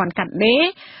ណភ័ណ្ឌកាត់ដេរ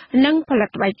និងផលិត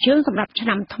ស្បែកជើងសម្រាប់ឆ្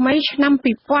នាំថ្មីឆ្នាំ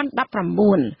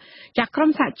2019จากក្រុម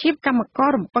សហជីពកម្មករ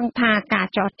រំពឹងថាការ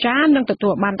ចរចានឹងទទួ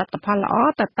លបានលទ្ធផលល្អ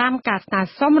ទៅតាមការស្នើ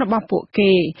សុំរបស់ពួក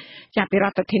គេจากពីរ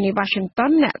ដ្ឋធានី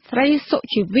Washington អ្នកស្រីសុ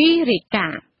ជីវីរាយកា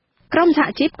រណ៍ក្រុមសហ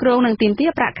ជីពគ្រងនឹងទាមទា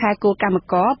រប្រាក់ខែគោលកម្ម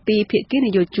ករពីភាគីន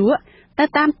យោជកទៅ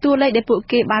តាមតួលេខដែលពួក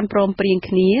គេបានព្រមព្រៀង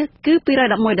គ្នាគឺ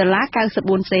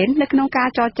$211.94សេននៅក្នុងការ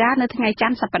ចរចានៅថ្ងៃច័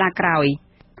ន្ទសប្តាហ៍ក្រោយ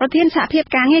ប្រធានសហភាព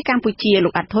ការងារកម្ពុជាលោ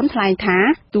កអាត់ធុនថ្លែងថា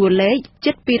តួលេខ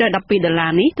ជិត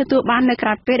$212នេះទទួលបាននៅក្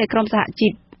រៅពេលដែលក្រុមសហជី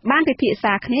ពបានពិភាក្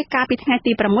សាគ្នាកាលពីថ្ងៃ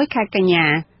ទី6ខែកញ្ញា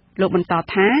លោកបន្ត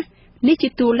ថានេះជា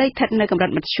តួលេខស្ថិតនៅកម្រិត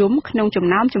មធ្យមក្នុងចំ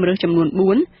ណោមជម្រើសចំនួ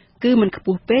ន4គឺមិនខ្ព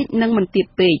ស់ពេកនិងមិនទាប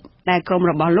ពេកដែលក្រុម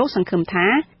របស់លោកសង្ឃឹមថា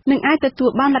នឹងអាចទទួល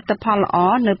បានលទ្ធផលល្អ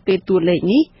នៅពេលតួលេខ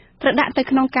នេះត្រូវដាក់ទៅ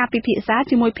ក្នុងការពិភាក្សា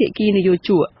ជាមួយភាគីនយោជ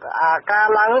កការ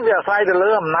ឡើងនេះវាអាស្រ័យទៅលើ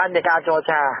អំណាចនៃការចរ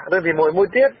ចារឿងទី1មួយ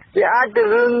ទៀតវាអាចទៅ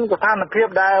រឿងស្ថានភាព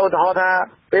ដែលឧទាហរណ៍ថា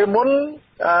ពេលមុន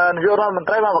នាយករដ្ឋមន្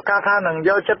ត្រីបានប្រកាសថានឹងយ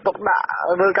កចិត្តទុកដាក់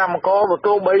លើកម្មករបើ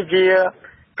ទោះបីជា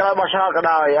ក្រោយបោះឆ្នោតក៏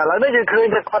ដោយឥឡូវនេះយើងឃើញ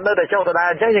ថាគាត់នៅតែចុះដដែល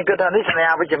អញ្ចឹងយើងគិតថានេះសញ្ញា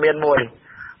វិជ្ជមានមួយ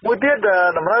ទៀត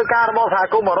តម្រូវការរបស់សហ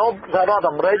គមន៍អឺរ៉ុបសហរដ្ឋ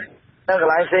អាមេរិកនិងក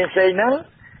ន្លែងផ្សេងៗហ្នឹង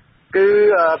គឺ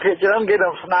ភាគច្រើនគេនឹ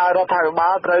ងស្នើរដ្ឋាភិបា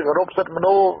លត្រូវគោរពសិទ្ធិម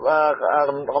នុស្ស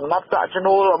កំណត់ប្រាក់ឈ្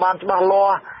នួលឲ្យបានច្បាស់លា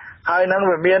ស់ហើយនឹង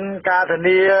វាមានការធា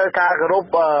នាការគោរព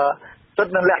សិទ្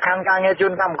ធិនិងលក្ខខណ្ឌការងារជូ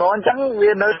នកម្មករអញ្ចឹង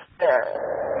វានៅរ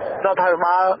ដ្ឋាភិ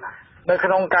បាលនៅក្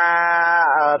នុងការ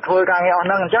ធ្វើការងារអស់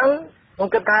ហ្នឹងអញ្ចឹងខ្ញុំ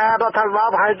គិតថារដ្ឋាភិបាល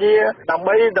ប្រហែលជាដើម្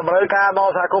បីតម្រូវការដ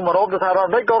ល់សហគមន៍អឺរ៉ុបទៅសហរដ្ឋ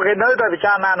អាមេរិកក៏គេនៅតែពិ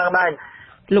ចារណានឹងដែរ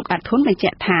លោកអាត់ធុនបញ្ជា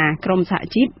ក់ថាក្រមសហ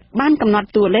ជីពបានកំណត់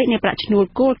តួលេខនៃប្រាក់ឈ្នួល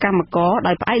គោលកម្មករ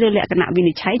ដោយផ្អែកលើលក្ខណៈវិ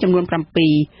និច្ឆ័យចំនួន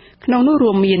7ក្នុងនោះ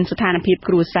រួមមានស្ថានភាព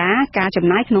គ្រួសារការចំ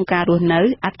ណាយក្នុងការរស់នៅ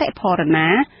អតិផរណា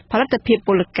ផលិតភាពព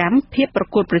លកម្មភាពប្រ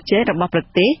កួតប្រជែងរបស់ប្រ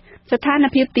ទេសស្ថាន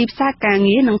ភាពទីផ្សារការ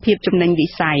ងារនិងភាពចំណេញវិ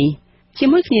ស័យជា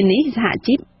មួយគ្នានេះសហ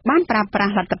ជីពបានប្រើប្រា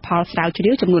ស់លទ្ធផលស្រាវជ្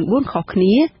រាវចំនួន4ខុសគ្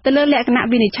នាទៅលើលក្ខណៈ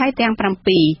វិនិច្ឆ័យទាំង7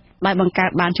ដោយបង្កើ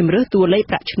តបានជម្រើសតួលេខ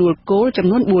ប្រាក់ឈ្នួលគោលចំ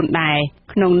នួន4ដែរ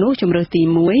ក្នុងនោះជម្រើសទី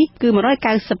1គឺ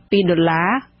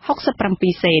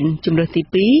$192.67 សេនជម្រើសទី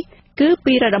2គឺ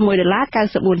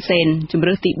$211.94ជម្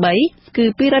រើសទី3គឺ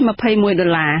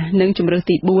$221និងជម្រើស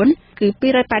ទី4គឺ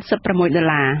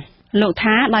$286លោក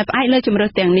ថាដោយផ្អែកលើជម្រើ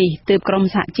សទាំងនេះទើបក្រម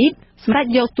សហជីពសម្រេច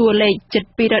យកតួលេខជិត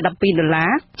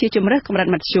$212ជាជម្រើសកម្រិត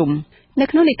មធ្យមនៅ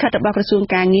ក្នុងលិខិតរបស់ក្រសួង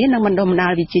ការងារនិងបណ្ដុំបណ្ដា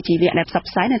លវិជ្ជាជីវៈដែលផ្សព្វ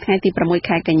ផ្សាយនៅថ្ងៃទី6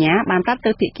ខែកញ្ញាបានប្រាប់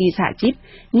ទៅភាគីសហជីព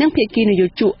និងភាគីនយោ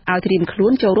ជកឲ្យត្រៀមខ្លួ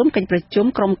នចូលរួមកិច្ចប្រជុំ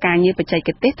ក្រុមការងារបច្ចេក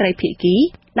ទេសត្រីភាគី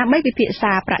ដើម្បីពិភាក្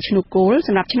សាប្រាក់ឈ្នួលគោលស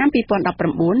ម្រាប់ឆ្នាំ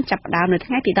2019ចាប់ផ្ដើមនៅ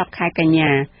ថ្ងៃទី10ខែកញ្ញា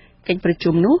កិច្ចប្រ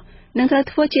ជុំនោះនឹងត្រូវ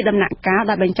ធ្វើជាដំណាក់កាល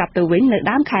ដល់បញ្ចប់ទៅវិញនៅ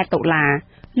ដើមខែតុលា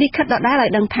លិខិតដដែលឲ្យ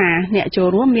ដឹងថាអ្នកចូល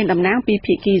រួមមានតំណាងពី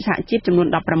ភាគីសហជីពចំនួន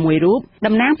16រូប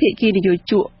តំណាងភាគីនយោ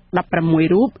ជក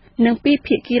16រូបនិងពី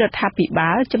ភាគីរដ្ឋាភិបា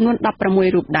លចំនួន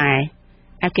16រូបដែរ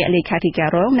អគ្គលេខាធិការ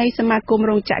រងនៃសមាគម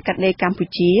រោងចក្រកាត់ដេរកម្ពុ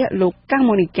ជាលោកកាំង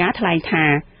ម៉ូនីកាថ្លែងថា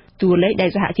តួលេខដែល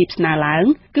សហជីពស្នើឡើង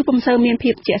គឺពុំសូវមាន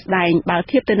ភាពជាក់ស្ដែងបើ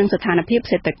ធៀបទៅនឹងស្ថានភាព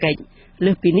សេដ្ឋកិច្ច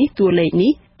លើសពីនេះតួលេខ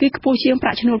នេះគឺខ្ពស់ជាងប្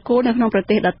រាក់ឈ្នួលគោលនៅក្នុងប្រ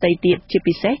ទេសដទៃទៀតជា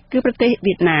ពិសេសគឺប្រទេស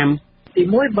វៀតណាមទី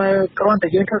មួយបើគ្រាន់តែ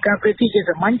យើងធ្វើការប្រៀបធៀបជា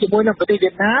សាមញ្ញជាមួយនឹងប្រទេសវៀ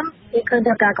តណាមគេឃើញ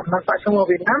ថាការកំណត់ប្រាក់ឈ្នួល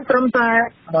វៀតណាមត្រឹមតែ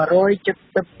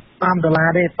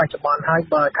$175ទេបច្ចុប្បន្នហើយ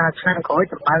បើថាឆ្នាំក្រោយ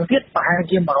តម្លើងទៀតប្រហែល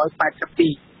ជា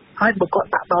182ហើយបើគាត់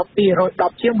ដាក់ដល់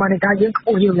210ជាងបានន័យថាយើងខ្ព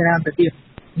ស់ជាងវៀតណាមទៅទៀត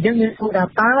អញ្ចឹងយើងគួរថា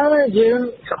តើយើង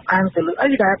សំអាងទៅលើអី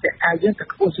ដែលពាក់អាវយើងទៅ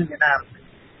ខ្ពស់ជាងវៀតណាម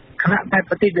ខណៈតែ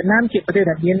ប្រទេសវៀតណាមជាប្រទេស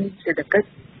ដែលមានសេដ្ឋកិច្ច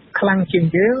ខ្លាំងជាង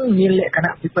យើងមានលក្ខ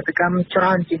ណៈវិបត្តិកម្មច្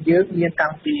រើនជាងយើងមានតាំ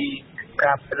ងពី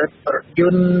ការផលិតរថយ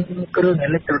ន្តគ្រឿងអេ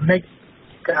ឡិចត្រូនិក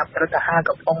ការផលិតអាហារ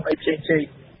កំប៉ុងអីផ្សេងៗ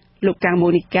លោកកាំងម៉ូ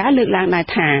នីកាលើកឡើងដែរ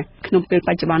ថាក្នុងពេលប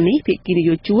ច្ចុប្បន្ននេះភាគីន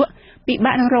យោជកពិ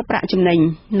បាកនឹងរកប្រាក់ចំណេញ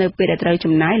នៅពេលដែលត្រូវ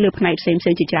ចំណាយលើផ្នែកផ្សេងៗ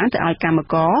ជាច្រើនទៅឲ្យកម្ម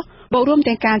ករបូករួម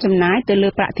ទាំងការចំណាយទៅលើ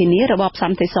ប្រាក់ធានារបបស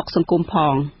ន្តិសុខសង្គមផ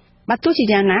ងបើទោះជា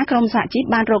យ៉ាងណាក្រមសហជីព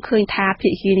បានរកឃើញថាភា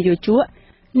គីនយោជក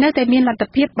នៅតែមានលទ្ធ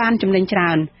ភាពបានចំណេញច្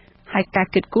រើនហើយការ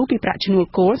គិតគូរពីប្រាក់ឈ្នួល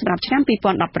គោលសម្រាប់ឆ្នាំ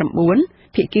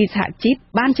2019ភាគីសហជីព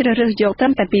បានជ្រើសរើសយកត្រឹ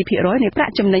មតែ 2% នៃប្រា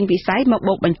ក់ចំណេញវិស័យមក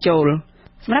បូកបញ្ចូល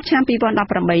សម្រាប់ឆ្នាំ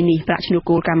2018នេះប្រាក់ឈ្នួល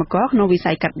គោលកម្មករក្នុងវិ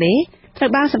ស័យកាត់ដេរត្រូវ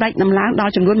បានសម្រេចដំឡើងដ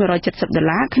ល់ចំនួន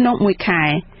$170ក្នុងមួយខែ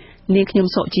នាងខ្ញុំ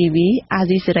សុជីវីអា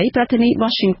ស៊ីសេរីប្រធានាធិបតី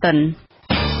Washington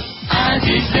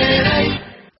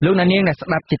លោកអ្នកនាងដែលស្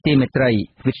ដាប់ជាទីមេត្រី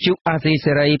វិទ្យុអាស៊ី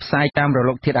សេរីផ្សាយតាមរល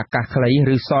កធាតុអាកាសខ្លី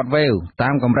ឬ Shortwave តា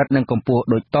មកម្រិតនិងកម្ពស់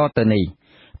ដូចតទៅនេះ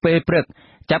ពេលព្រឹក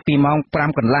ចាប់ពីម៉ោង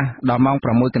 5 កន្លះដល់ម៉ោង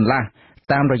 6 កន្លះ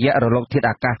តាមរយៈរលកធាតុ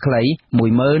អាកាសខ្លី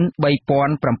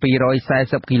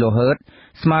 13740 kHz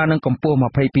ស្មើនឹងកម្ពស់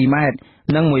 22m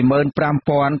និង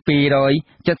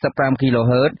 15275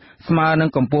 kHz ស្មើនឹង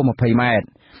កម្ពស់ 20m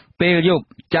ពេលយប់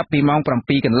ចាប់ពីម៉ោង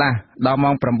 7 កន្លះដល់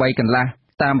ម៉ោង 8 កន្លះ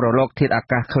តាមរលកធាតុអា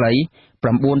កាសខ្លី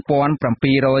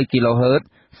 9700 kHz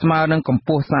ស្មើនឹងកម្ព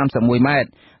ស់ 31m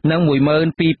និង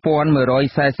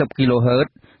 12140 kHz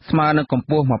ស្មើនឹងកម្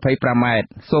ពស់ 25m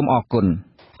សូមអរគុណ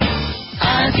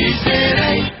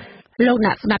លោក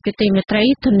អ្នកស្ដាប់ជាទីមេត្រី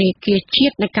ធនាគារជា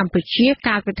តិនៅកម្ពុជា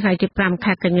កាលពីថ្ងៃទី5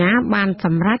ខែកញ្ញាបានស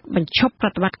ម្រេចបញ្ឈប់ប្រ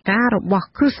តិបត្តិការរបស់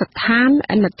គ្រឹះស្ថាន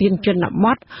ឥណទានជនប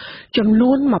ទចំ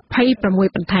នួន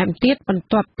26បន្ថែមទៀតបន្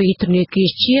ទាប់ពីធនាគារ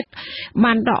ជាតិ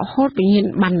បានដកហូតវិញ្ញា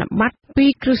បនបត្រពី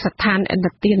គ្រឹះស្ថានឥណ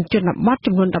ទានជនបទ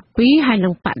ចំនួន12ហើយនឹ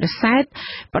ងបដិសេធ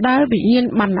ផ្ដល់វិញ្ញា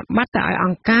បនបត្រទៅឲ្យអ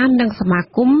ង្គការនិងសមា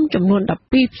គមចំនួន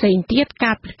12ផ្សេងទៀត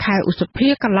កាលពីខែឧសភា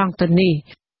កន្លងទៅនេះ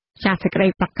ចាសសេចក្តី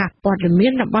ប្រកាសព័ត៌មា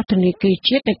នរបស់ធនាគារ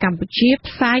ជាតិនៅកម្ពុជា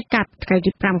ផ្សាយកាលពីថ្ងៃ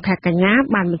ទី5ខែកញ្ញា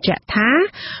បានបញ្ជាក់ថា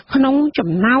ក្នុងចំ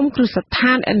ណោមគ្រឹះស្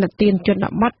ថានឥណទានជន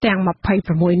បទទាំង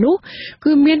26នោះ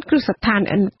គឺមានគ្រឹះស្ថាន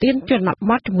ឥណទានជន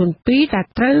បទចំនួន2ដែល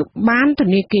ត្រូវបានធ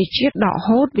នាគារជាតិដក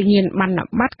ហូតវិញ្ញាបន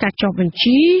បត្រការចុះបញ្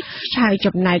ជីហើយ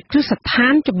ចំណែកគ្រឹះស្ថា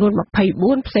នចំនួន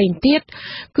24ផ្សេងទៀត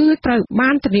គឺត្រូវបា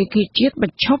នធនាគារជាតិប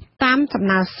ញ្ឈប់តាមសំ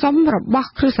ណើសុំរបស់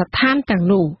គ្រឹះស្ថានទាំង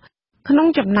នោះក្នុង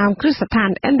ចំណោមគ្រឹះស្ថាន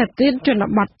ឥណទានជន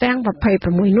បទទាំង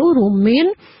26នោះរួមមាន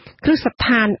គ្រឹះស្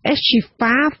ថាន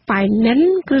Eshifa Finance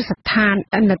គ្រឹះស្ថាន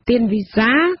ឥណទាន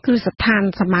Visa គ្រឹះស្ថាន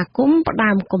សមាគមផ្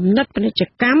ដើមគំនិតពាណិជ្ជ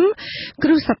កម្មគ្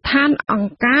រឹះស្ថានអង្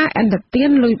គការឥណទាន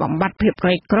លុយបំបាត់ភាពក្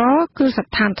រីក្រគ្រឹះស្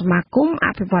ថានសមាគមអ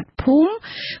ភិវឌ្ឍភូមិ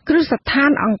គ្រឹះស្ថាន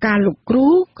អង្គការលោកគ្រូ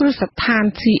គ្រឹះស្ថាន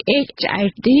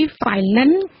CHID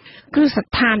Finance គ្រឹះស្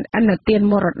ថានឥណទាន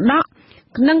មរតក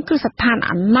និងគ្រឹះស្ថាន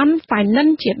អាណន់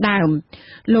Finance ជាដើម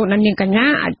លោកនាងកញ្ញា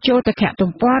អាចចូលទៅខ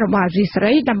ទំព័ររបស់អាស៊ីសេ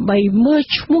រីដើម្បីមើល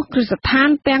ឈ្មោះគ្រឹះស្ថាន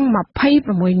ទាំង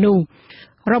26នោះ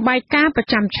របាយការណ៍ប្រ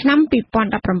ចាំឆ្នាំ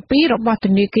2017របស់ធ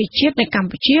នាគារជាតិនៃកម្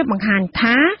ពុជាបង្ហាញ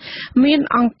ថាមាន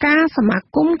អង្គការសមា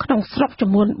គមក្នុងស្រុកចំ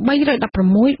នួន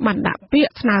316បានដាក់ពាក្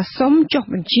យស្នើសុំចុះ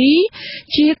បញ្ជី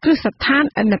ជាគ្រឹះស្ថាន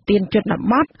ឥណទានជន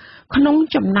បទក្នុង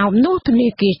ចំណោមនោះធនា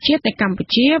គារជាតិនៃកម្ពុ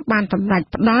ជាបានសម្រេច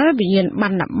ផ្ដល់វិញ្ញាប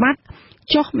នបត្រ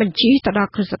ចុះបញ្ជីទៅដ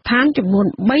ល់គ្រឹះស្ថានចំនួន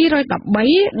313ដើម្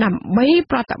បី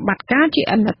ប្រតិបត្តិការជា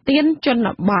ឥណទានជន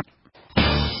បទ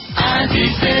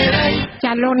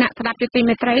ចាលោកអ្នកស្ដាប់ជាទី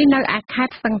មេត្រីនៅឯខេត្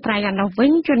តស្ទឹងត្រែងឯនោះវិ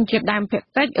ញជនជាតិដើមភាគ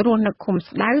តិចរស់នៅឃុំ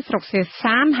ស្ដៅស្រុកសេ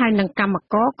សានហើយនឹងកម្ម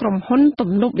ករក្រុមហ៊ុនទំ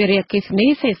នប់វារីអគ្គិសនី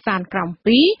សេសានក្រំ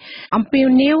2អំពាវ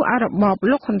នាវឲ្យរបប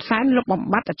លោកហ៊ុនសែនលុបបំ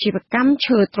បាត់អាជីវកម្ម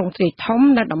ឈើទ្រង់ទ្រាយធំ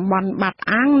នៅតំបន់បាត់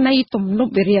អាងនៃទំន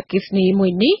ប់វារីអគ្គិសនីមួ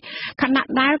យនេះខណៈ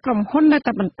ដែលក្រុមហ៊ុននៅ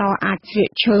តែបន្តអាចជ្រៀក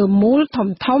ឈើមូល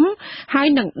ធំហើយ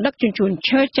នឹងដឹកជញ្ជូន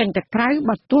ឈើចេញទៅក្រៅ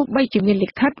បើទោះបីជាមានលិ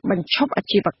ខិតបញ្ឈប់អា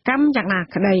ជីវកម្មយ៉ាងណា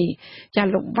ក្តីចា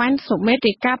លោកវ៉ាន់សុមេ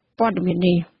រិកាព័ត៌មាន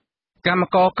នេះកម្ម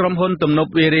ករក្រុមហ៊ុនទំន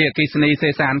ប់វារីអគ្គិសនីសេ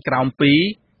សានក្រោម2ឲ្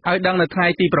យដឹងនៅថ្ងៃ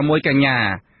ទី6កញ្ញា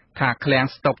ថាឃ្លាំង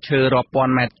ស្តុកឈើរាប់ពា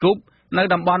ន់ម៉ែត្រគូបនៅ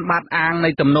តំបន់បាតអាងនៃ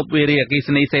ទំនប់វារីអគ្គិស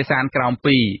នីសេសានក្រោម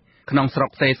2ក្នុងស្រុក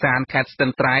សេសានខេត្តស្ទឹ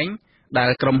ងត្រែងដែល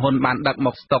ក្រុមហ៊ុនបានដឹកម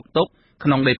កស្តុកទុកក្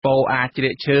នុងដេប៉ូអាចជ្រៀ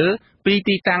កឈើពី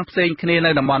ទីតាំងផ្សេងគ្នា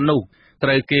នៅតំបន់នោះត្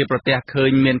រូវគេប្រទះឃើញ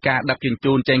មានការដឹកជញ្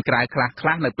ជូនចេញក្រៅខ្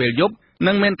លះនៅពេលយប់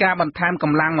និងមានការបន្ថែមក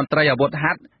ម្លាំងមន្ត្រីអាវុធហ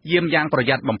ត្ថយាមយ៉ាងប្រ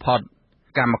យ័ត្នបំផុត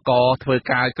កម្មករធ្វើ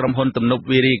ការក្រុមហ៊ុនទំនប់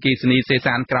វារីអគ្គិសនីសេ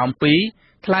សានក្រោម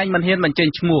2ថ្លែងមិនហ៊ានបញ្ចេញ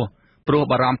ឈ្មោះព្រោះ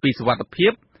បារម្ភពីសុវត្ថិភា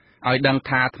ពឲ្យដឹង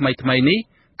ថាថ្មីនេះ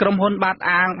ក្រុមហ៊ុនបាត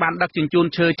អាងបានដឹកជញ្ជូន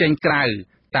ឈើចេញក្រៅ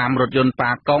តាមរថយន្ត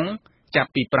ប៉ាកុងចាប់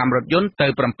ពី5រថយន្តទៅ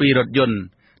7រថយន្ត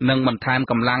និងបន្ថែម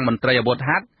កម្លាំងមន្ត្រីអាវុធ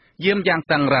ហត្ថយាមយ៉ាង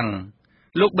តឹងរ៉ឹង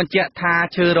លោកបញ្ជាក់ថា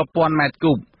ឈើរាប់ពាន់ម៉ែត្រ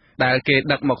គូបដែលគេ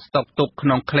ដឹកមកស្តុកទុកក្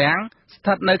នុងឃ្លាំងស្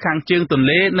ថិតនៅខាងជើងទន្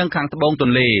លេនិងខាងត្បូងទ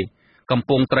ន្លេកំ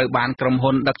ពុងត្រូវបានក្រុម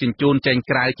ហ៊ុនដឹកជញ្ជូនចេញ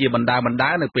ក្រៅជាបណ្ដា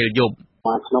នៅពេលយប់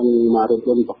ក្នុងរថយ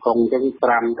ន្តបកុងអញ្ចឹង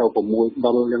5ទៅ6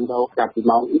ដុល្លារអញ្ចឹងទៅចាប់ពី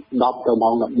ម៉ោង10ទៅម៉ោ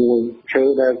ង11ឈើ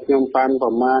ដែលខ្ញុំបានប្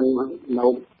រមាណនៅ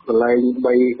កន្លែង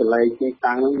3កន្លែងនេះ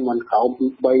តាំងហ្នឹងมันក្រោមពី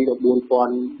3ទៅ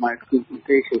4000ម៉ែត្រគូប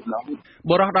ទេគឺដល់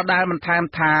បរិះដដែលបន្ថែម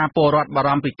ថាពលរដ្ឋបារ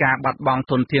ម្ភពីការបាត់បង់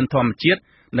ធនធានធម្មជាតិ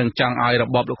និងចង់ឲ្យរ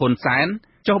បបលោកហ៊ុនសែន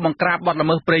ចុះបង្ក្រាបបទល្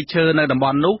មើសព្រៃឈើនៅតំប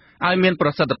ន់នោះឲ្យមានប្រ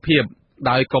សិទ្ធភាព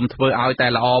ដោយកុំធ្វើឲ្យតែ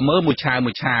ល្អមើលមួយឆា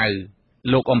វ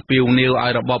លោកអំពីវនាវឲ្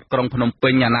យរបបក្រុងភ្នំពេ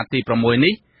ញអាណត្តិទី6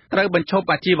នេះត្រូវបញ្ឈប់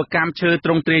អាជីវកម្មឈើទ្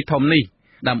រង់ទ្រាយធំនេះ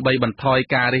ដើម្បីបន្ថយ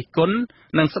ការរិះគន់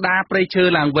និងស្ដារព្រៃឈើ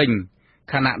ឡើងវិញ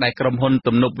ខណៈដែលក្រុមហ៊ុន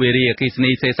ទំនប់វារីអគ្គិស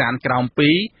នីសេសានក្រោម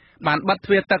2បានបិទទ្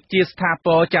វារទឹកជាស្ថាព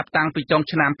រចាប់តាំងពីចុង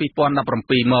ឆ្នាំ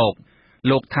2017មក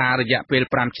លោកថារយៈពេល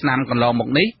5ឆ្នាំកន្លងមក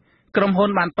នេះក្រុមហ៊ុន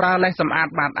បានប្រើលេសសម្អាត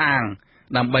បាតអាង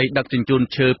ដើម្បីដឹកជញ្ជូន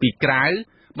ឈើពីក្រៅ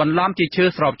បន្លំជាឈើ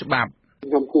ស្របច្បាប់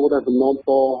ខ្ញុំគួរតែសំណូមព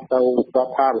រទៅរដ្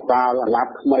ឋាភិបាលអាណត្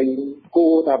តិថ្មីគួ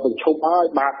រតែបញ្ឈប់ឲ្យ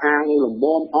បាតអាងលំម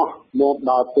អស់មក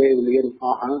ដល់ពេលវេលាអ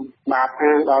ស់ហើយបាត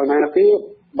អាងដល់ណាទៀត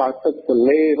បើទឹកទន្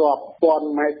លេរាប់ពាន់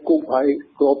ម៉ែត្រគូបហើយ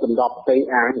គ្របដណ្ដប់ផ្ទៃ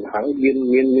អាងហើយ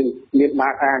មានបា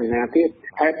តអាងណាទៀត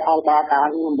ហេតុផលបាតអាង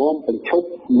មកបញ្ឈប់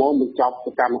មកបញ្ចប់ស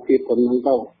កម្មភាពទៅនឹង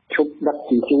ទៅឈប់ដឹក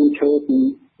ជញ្ជូនឈើពី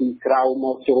ក្រៅម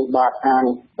កចូលបាតអាង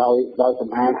ដោយស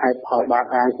ម្អាតហេតុផលបាត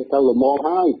អាងទៅល្មម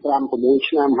ហើយ5-6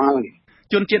ឆ្នាំហើយ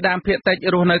ជនជាតិដើមភាគតិច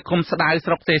រស់នៅឃុំស្ដៅ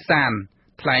ស្រុកសេសាន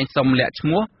ថ្លែងសុំលាក់ឈ្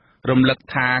មោះរំលឹក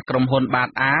ថាក្រុមហ៊ុនបាត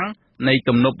អាងនៃ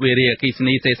ទំនប់វារីអគ្គិស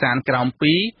នីសេសានក្រោម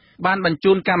2បានបញ្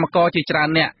ជូនកម្មករជាច្រើន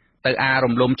អ្នកទៅ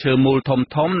រំលំឈើមូល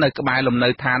ធំនៅក្បែរលំនៅ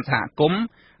ឋានសហគមន៍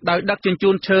ដោយដឹកជញ្ជូ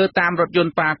នឈើតាមរថយ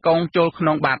ន្តប៉ាកុងចូលក្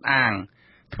នុងបាតអាង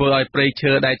ធ្វើឲ្យព្រៃ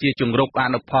ឈើដែលជាជង្រុកអ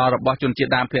នុផលរបស់ជនជា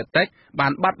តិដើមភាគតិចបា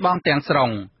នបាត់បង់ទាំងស្រុង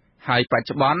ហើយបច្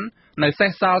ចុប្បន្ននៅសេ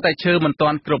សសល់តែឈើមិនទា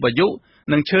ន់គ្រប់អាយុ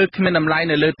និងឈើគ្មានតម្លៃ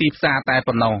នៅលើទីផ្សារតែ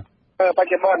ប៉ុណ្ណោះបច្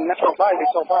ចុប្បន្នណាគ្រប់ហើយ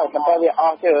ប៉ុន្តែវាអ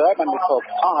ស់ឈើហើយมันមិនគ្រប់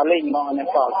អស់អាលីងមកនេះ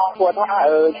ក៏ព្រោះថា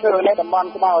ឈើនៅតំបន់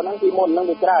ស្បោហ្នឹងពីមុនហ្នឹង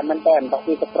វាច្រើនមែនតើតាំង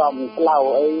ពីក្រមស្លៅ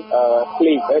អីភ្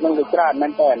លីកអីហ្នឹងវាច្រើនមែ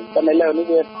នតើតែនៅលើនេះ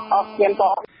វាអស់គ្មានត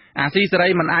អាស៊ីសេរី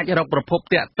មិនអាចរកប្រភព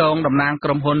តាក់ទងតំណាងក្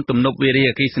រុមហ៊ុនទំនប់វារី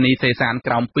អគ្គិសនីសេសាន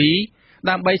ក្រោម2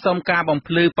ដើម្បីសុំការបំ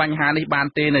ភ្លឺបញ្ហានេះបាន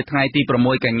ទេនៅថ្ងៃទី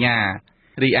6កញ្ញា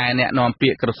រីឯអ្នកនាំពា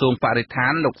ក្យក្រសួងបរិស្ថា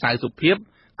នលោកសៅសុភិប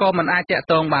ក៏មិនអាចតាក់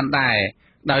ទងបានដែរ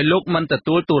ដោយលោកមិនទ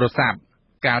ទួលទូរស័ព្ទ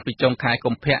កាលពីចុងខែ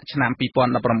កុម្ភៈឆ្នាំ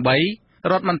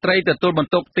2018រដ្ឋមន្ត្រីទទួលប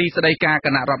ន្ទុកទីស្តីការគ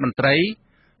ណៈរដ្ឋមន្ត្រី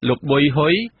លោកប៊ុយហ៊ុ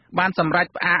យបានសម្រេច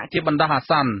ផ្អាកជាបណ្ដោះអា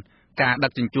សន្នការដឹ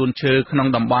កជញ្ជូនឈើក្នុង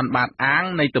តំបន់បាតអាង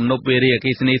នៃទំនប់វារីអគ្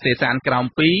គិសនីសេសានក្រោម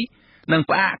2និង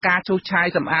ផ្អាកការឈូសឆាយ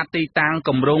សម្អាតទីតាំងគ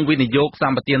ម្រោងវិនិយោគស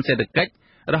ម្បទានសេដ្ឋកិច្ច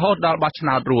រហូតដល់បោះឆ្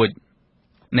នោតរួច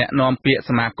អ្នកនាំពាក្យ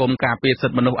សមាគមការពារសិ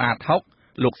ទ្ធិមនុស្សអាត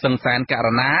លោកសឹងសានករ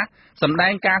ណាសម្ដែ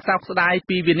ងការសោកស្ដាយ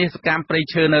ពីវិនាសកម្មព្រៃ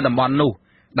ឈើនៅតំបន់នោះ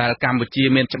ដែលកម្ពុជា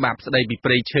មានច្បាប់ស្ដីពី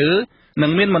ព្រៃឈើនិ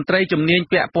ងមានមន្ត្រីជំនាញ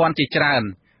ពាក់ព័ន្ធជាច្រើន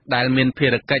ដែលមានភា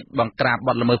រកិច្ចបង្ក្រាបប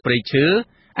ទល្មើសព្រៃឈើ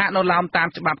អនុលោមតាម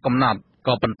ច្បាប់កំណត់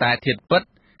ក៏ប៉ុន្តែធៀបពិត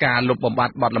ការលុបបំបា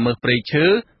ត់បទល្មើសព្រៃឈើ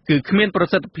គឺគ្មានប្រ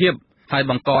សិទ្ធភាពហើយ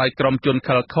បង្កឲ្យក្រុមជន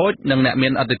ខិលខូចនិងអ្នកមា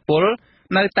នឥទ្ធិពល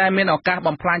នៅតែមានឱកាស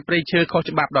បំផ្លាញព្រៃឈើខុស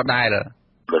ច្បាប់ដដែល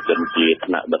បើសិនជា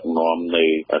ថ្នាក់ដឹកនាំនៅ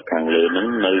ខាងលើនឹង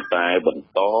នៅតែបន្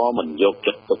តមិនយក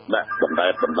ចិត្តទុកដាក់បណ្តែ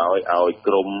តបណ្ដោយឲ្យ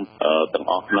ក្រុមទាំង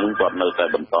អស់ហ្នឹងគាត់នៅតែ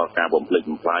បន្តការបំផ្លិច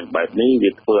បំផ្លាញបែបនេះ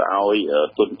វាធ្វើឲ្យ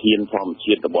ទុនធានធម្ម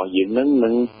ជាតិរបស់យើងនឹ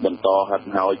ងបន្តហិត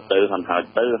ហោចទៅ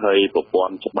ហើយប្រព័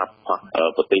ន្ធច្បាប់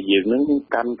ប្រទេសយើងនឹង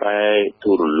កាន់តែ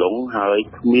ធូររលុងហើយ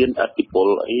គ្មានអធិបុល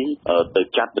អីទៅ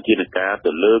ចាត់វិធានការ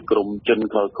ទៅលើក្រុមជន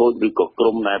ខិលខូចឬក៏ក្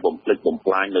រុមដែលបំផ្លិចបំ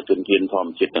ផ្លាញនៅទុនធានធម្ម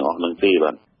ជាតិទាំងអស់ហ្នឹងទេ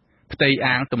បាទផ្ទៃ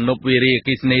អាងទំនប់វារីអគ្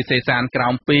គិសនីសេសានក្រោ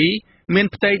ម2មាន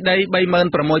ផ្ទៃដី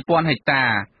 36,000 ហិកតា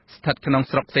ស្ថិតក្នុង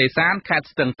ស្រុកសេសានខេត្ត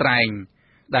ស្ទឹងត្រែង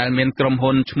ដែលមានក្រុម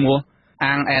ហ៊ុនឈ្មោះ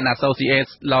Ang and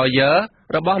Associates Lawyer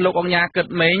របស់លោកអង្ញាកឹត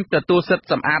មេងទទួលសិទ្ធិ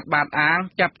សម្អាតបាតអាង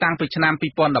ចាប់តាំងពីឆ្នាំ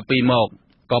 2012 មក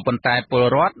ក៏ប៉ុន្តែពល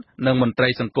រដ្ឋនិងមន្ត្រី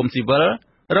សង្គមស៊ីវិល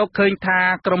រកឃើញថា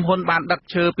ក្រុមហ៊ុនបានដឹក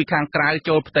ឈើពីខាងក្រៅ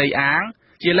ចូលផ្ទៃអាង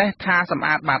ជាលេសថាសម្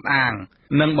អាតបាតអាង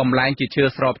និងបំលែងជាឈើ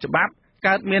ស្របច្បាប់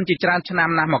កើតមានជាច្រើនឆ្នាំ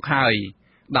ណាស់មកហើយ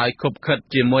ដោយខុបខិត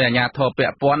ជាមួយអាជ្ញាធរពា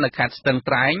ក់ព័ន្ធនៅខេត្តស្ទឹង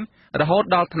ត្រែងរហូត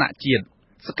ដល់ថ្នាក់ជាតិ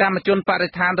សកម្មជនបរិ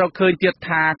ស្ថានរកឃើញទៀត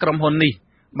ថាក្រុមហ៊ុននេះ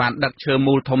បានដឹកឈើ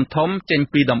មូលធំចេញ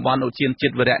ពីតំបន់ឧទ្យានជា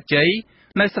តិវីរៈជ័យ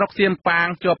នៅស្រុកសៀមប៉ាង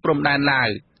ជាប់ព្រំដែនឡាវ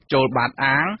ចូលបាត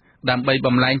អាងដើម្បី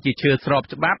បំលែងជាឈើស្រប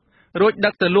ច្បាប់រួចដឹ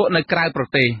កទៅលក់នៅក្រៅប្រ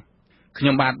ទេសខ្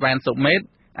ញុំបាទវ៉ែនសុមេត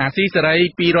អាស៊ីសេរី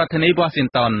ពីរដ្ឋធានី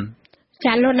Washington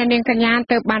ចាលោកនាងកញ្ញា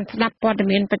ទៅបានស្ដាប់ព័ត៌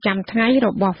មានប្រចាំថ្ងៃរ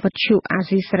បស់វិទ្យុអា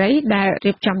ស៊ីសេរីដែល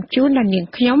រៀបចំជូនដល់នាង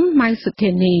ខ្ញុំម៉ៅសុ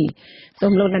ធានីសូ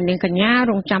មលោកនាងកញ្ញា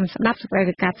រងចាំស្ដាប់សេចក្តី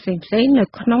រាយការណ៍ផ្សេងៗនៅ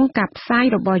ក្នុងការផ្សាយ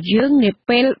របស់យើងនា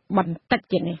ពេលបន្តិច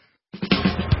ទៀតនេះ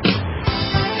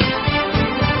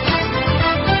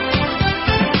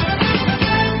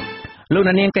លោក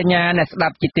នាងកញ្ញាអ្នកស្ដា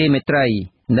ប់ជាទីមេត្រី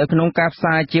នៅក្នុងការផ្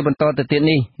សាយជាបន្តទៅទៀត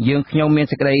នេះយើងខ្ញុំមាន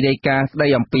សេចក្តីរាយការណ៍ស្ដី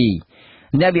អំពី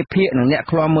អ្នកវិភាគនិងអ្នក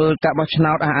ឃ្លាំមើលការបោះឆ្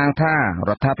នោតអះអាងថា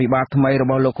រដ្ឋាភិបាលថ្មីរ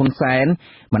បស់លោកហ៊ុនសែន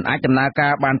មិនអាចដំណើរកា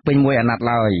របានពេញមួយអាណត្តិ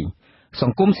ឡើយស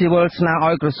ង្គមស៊ីវិលស្នើ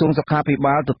ឲ្យក្រសួងសុខាភិ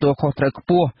បាលទទួលខុសត្រូវខ្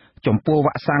ពស់ចំពោះ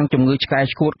វ៉ាក់សាំងជំងឺឆ្កែ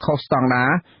ឆ្កួតខុសស្តង់ដា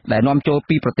រដែលនាំចូល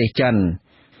ពីប្រទេសចិន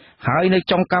ហើយនៅ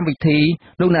ចុងកម្មវិធី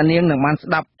លោកអ្នកនាងនឹងបានស្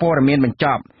ដាប់ព័ត៌មានបញ្ច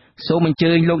ប់សូមអញ្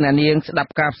ជើញលោកអ្នកនាងស្ដា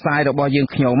ប់ការផ្សាយរបស់យើង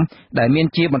ខ្ញុំដែលមាន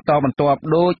ជាបន្តបន្ទាប់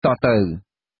ដូចតទៅ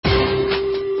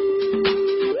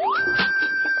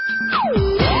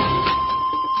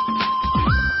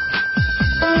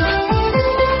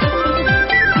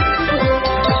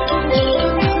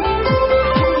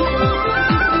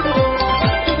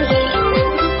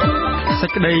សេ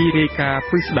ចក្តីរាយការណ៍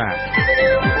ពិស្ដា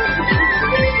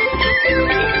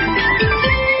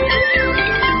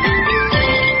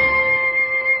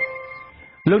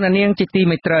លោកអ្នកនាងជាទី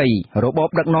មេត្រីរបប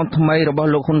ដឹកនាំថ្មីរបស់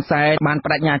លោកហ៊ុនសែនបានប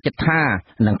ដិញ្ញាចិត្តថា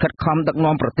នឹងខិតខំដឹក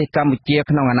នាំប្រទេសកម្ពុជា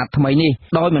ក្នុងអាណត្តិថ្មីនេះ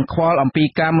ដោយមិនខ្វល់អំពី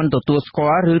ការមិនទទួលស្គា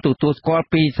ល់ឬទទួលស្គាល់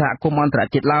ពីសហគមន៍អន្តរ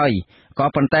ជាតិឡើយក៏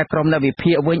ប៉ុន្តែក្រុមអ្នកវិ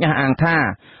ភាគវិញអះអាងថា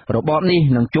របបនេះ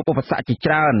នឹងជួបឧបសគ្គជា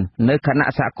ច្រើននៅខណៈ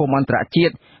សហគមន៍អន្តរជា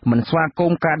តិមិនស្វាគ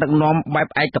មន៍ការដឹកនាំបែប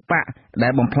ឯកបកដែ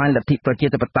លបំផ្លាញលទ្ធិប្រជា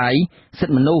ធិបតេយ្យសិ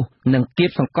ទ្ធិមនុស្សនិងគៀប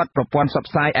សង្កត់ប្រព័ន្ធផ្សព្វ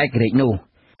ផ្សាយឯករាជ្យនោះ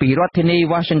ពីរដ្ឋធានី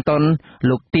Washington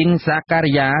លោកទីនសាកា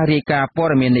រីយ៉ារាយការណ៍ព័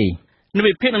ត៌មាននេះនិ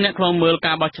វិភាគនិងអ្នកខ្លងមើល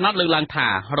ការបោះឆ្នោតលើកឡើងថា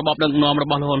របបដឹកនាំរ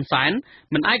បស់លោកហ៊ុនសែន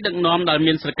មិនអាចដឹកនាំដោយ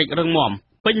មានស្រកិច្ចរឹងមាំ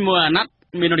ពេញមួយអាណត្តិ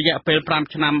មានរយៈពេល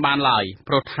5ឆ្នាំបានឡើយ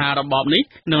ព្រោះថារបបនេះ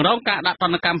នឹងរងការដាក់ទ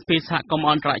ណ្ឌកម្មពីសហគមន៍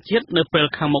អន្តរជាតិនៅពេល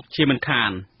ខាងមុខជាមិនខា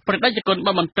នប្រតិជនប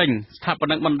បន្ទិញស្ថាប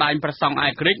និកបណ្ដាញប្រសង់ឯ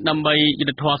ករាជ្យដើម្បីយុត្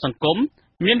តិធម៌សង្គម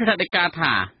មានរដីកា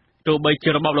ថាទោះបីជា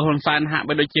របបលោកហ៊ុនសែនហាក់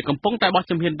បីដូចជាកំពុងតែបោះ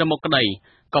ជំហានទៅមុខក្តី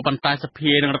ក៏ប៉ុន្តែស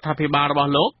ភានិងរដ្ឋាភិបាលរប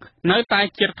ស់លោកនៅតែ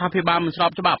ជារដ្ឋាភិបាលមិនស្រ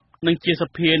បច្បាប់និងជាស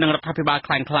ភានិងរដ្ឋាភិបាលค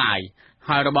ล้ายคล้าย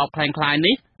ហើយរបបคล้ายคล้าย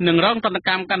នេះនឹងរងទណ្ឌក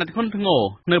ម្មកាន់តែធ្ងន់ធ្ងរ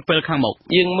នៅពេលខាងមុខ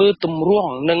យើងមើលទម្រ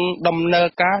ង់និងដំណើរ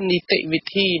ការនីតិវិ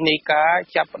ធីនៃការ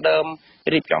ចាប់ផ្ដើម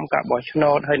រៀបចំការបោះឆ្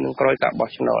នោតហើយនឹងក្រោយការបោះ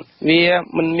ឆ្នោតវា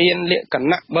មិនមានលក្ខ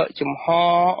ណៈបើកចំហ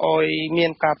ឲ្យមា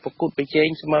នការប្រកួតប្រជែង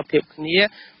ស្មើភាពគ្នា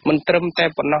មិនត្រឹមតែ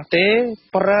ប៉ុណ្ណោះទេ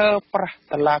ប្រើប្រាស់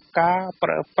តុលាការប្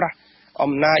រើប្រាស់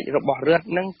អំណាចរបស់រដ្ឋ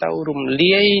នឹងទៅរំ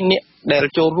លាយអ្នក ដែល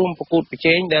ចូលរួមប្រកួតប្រ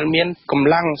ជែងដែលមានកម្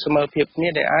លាំងសមត្ថភាពគ្នា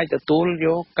ដែលអាចទទួលយ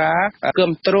កការ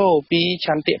គាំទ្រពីឆ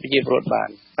ន្ទៈប្រជាពលរដ្ឋបា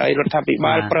នហើយរដ្ឋាភិ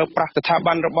បាលប្រើប្រាស់ស្ថា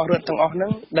ប័នរបស់រដ្ឋទាំងអស់ហ្នឹ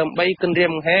ងដើម្បីគម្រា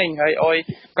មកំហែងហើយឲ្យ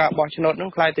ការបោះឆ្នោតហ្នឹ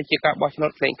ងក្លាយទៅជាការបោះឆ្នោត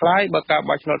ក្លែងក្លាយបើការ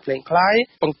បោះឆ្នោតក្លែងក្លាយ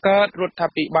បង្កើតរដ្ឋា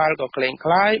ភិបាលក៏ក្លែងក្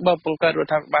លាយបើបង្កើតរ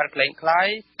ដ្ឋាភិបាលក្លែងក្លាយ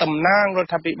តំណាងរ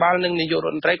ដ្ឋាភិបាលនិងនាយករ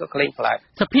ដ្ឋមន្ត្រីក៏ក្លែងក្លាយ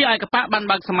សភាឯកបៈបាន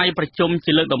បើកសម័យប្រជុំ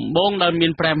ជាលើកដំបូងដោយមា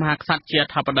នព្រះមហាក្សត្រជាអ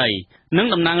ធិបតីនិង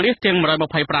តំណាងរាស្ត្រទាំង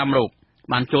125រូប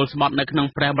បានចូលស្បត់នៅក្នុង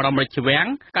ព្រះបរមរាជវាំង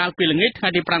កាលពីល្ងាចថ្ងៃ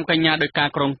ទី5កញ្ញាដោយការ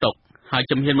គ្រងទុកហើយ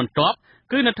ជំហានបន្ទាប់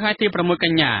គឺនៅថ្ងៃទី6ក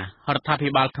ញ្ញារដ្ឋាភិ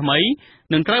បាលថ្មី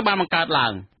នឹងត្រូវបានបង្កើតឡើ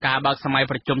ងការបើកសម័យ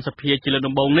ប្រជុំសភាជាលើក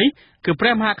ដំបូងនេះគឺព្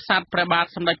រះមហាក្សត្រព្រះបាទ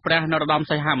សម្ដេចព្រះនរោត្តម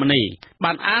សីហមុនី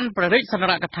បានអានព្រះរាជសន្និ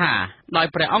រកថាដោយ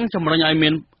ព្រះអង្គជំរុញឲ្យមា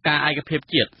នការឯកភាព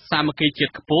ជាតិសាមគ្គីជា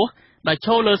តិខ្ពស់ដែលឈ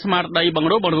រលើស្មារតីបង្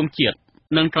រួបបង្រួមជាតិ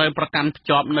និងត្រូវប្រកាន់ភ្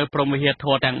ជាប់នៅព្រហ្មវិហារធ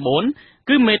ម៌ទាំង4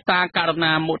គឺមេត្តាករុ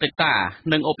ណាមុទិតា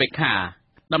និងឧបេក្ខា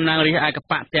តំណាងរាស្ត្រឯក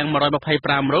បៈទាំង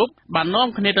125រូបបាននាំ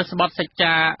គ្នាទៅស្បត់សច្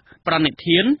ចាប្រណិ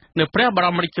ធាននៅព្រះបរ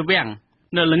មរាជវាំង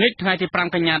នៅល្ងាចថ្ងៃទី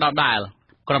5កញ្ញាដដែល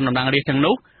ក្រុមតំណាងរាស្ត្រទាំង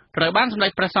នោះត្រូវបានសម្ដេ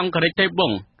ចព្រះសង្ឃរាជទេពវ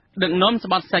ង្សដឹកនាំស្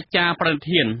បត់សច្ចាប្រណិ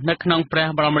ធាននៅក្នុងព្រះ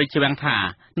បរមរាជវាំងថា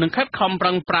នឹងខិតខំប្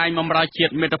រឹងប្រែងបម្រើជា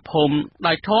តិមាតុភូមិ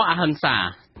ដោយធម៌អហិង្សា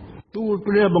ទូល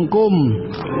ព្រះបង្គំ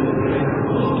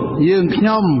យើងខ្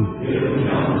ញុំ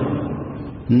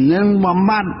នឹងបំ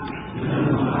បត្តិ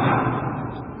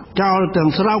ចោលទាំង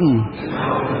ស្រុង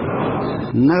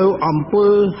នៅអំពើ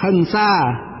ហិង្សា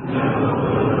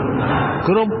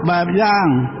គ្រប់បែបយ៉ាង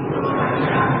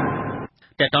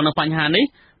តែតើនៅបញ្ហានេះ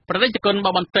ប្រតិជនប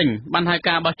បបន្ទិញបានហៅ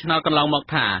ការបោះឆ្នោតកន្លងមក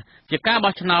ថាជាការ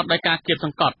បោះឆ្នោតដោយការគៀបស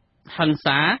ង្កត់ហិង្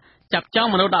សាចាប់ចង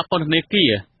មនុស្សដាក់ពន្ធនាគា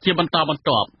រជាបន្តបន្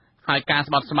ទាប់ហើយការ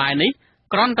ស្បត់ស្បាយនេះ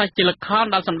គ្រាន់តែជាលក្ខខណ្ឌ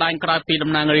ដែលសម្ដែងក្រោយពី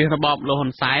តំណាងរាស្ត្ររបបលោកហ៊ុ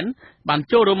នសែនបាន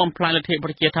ចូលរួមបំផ្លាញលទ្ធិប្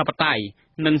រជាធិបតេយ្យ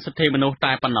និងសិទ្ធិមនុស្ស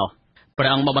តែប៉ុណ្ណោះព្រះ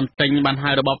អង្គបបបន្ទិញបាន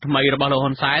ហៅរបបថ្មីរបស់លោក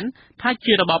ហ៊ុនសែនថា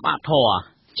ជារបបអធរ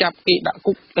ចាប់គេដាក់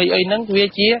គុកអីហ្នឹងវា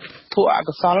ជាធัวអ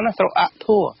កុសលណាស្រុកអ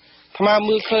ធัวអាត្មា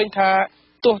មើលឃើញថា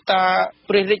ទោះតា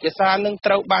ព្រះរាជសារនឹង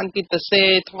ត្រូវបានគេទៅសេ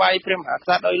ថ្វាយព្រះមហាក្ស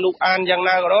ត្រឲ្យលោកអានយ៉ាង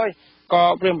ណាក៏ដោយក៏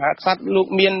ព្រះមហាក្សត្រលោក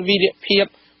មានវីរភាព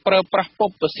ប្រើប្រាស់ពុប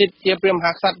សិទ្ធជាព្រះម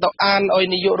ហាក្សត្រទៅអានឲ្យ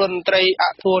នាយករដ្ឋមន្ត្រីអ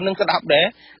ធัวនឹងស្ដាប់ដែរ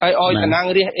ហើយឲ្យតំណាង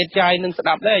រាស្ត្រអេតចាយនឹងស្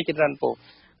ដាប់ដែរចរិនពូ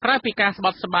ក្រៅពីការស្ប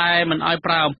ត់ស្បាយមិនឲ្យ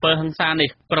ប្រើអំពើហិង្សានេះ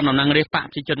ក្រុមតំណាងរាស្ត្របក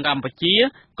ប្រជាជនកម្ពុជា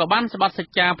ក៏បានស្បត់ស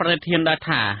ច្ចាប្រតិធានដែរ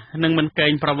ថានឹងមិនកេ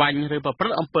ងប្រវ័ញ្ចឬប្រព្រឹ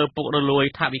ត្តអំពើពុករលួយ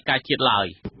ថវិកាជាតិឡើយ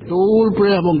ទូលព្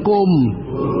រះបង្គំ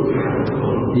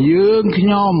យើងខ្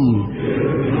ញុំ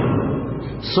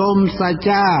សូមសច្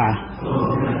ចា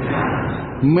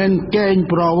មិនកេង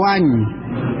ប្រវ័ញ្ច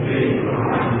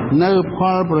នៅផ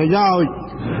លប្រយោជន៍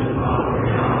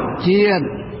ជាតិ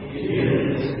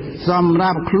សម្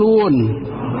រាប់ខ្លួន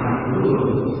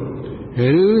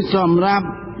ឬសម្រាប់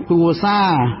គ្រួសា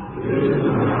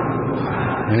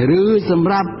រឬសម្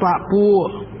រាប់បពុ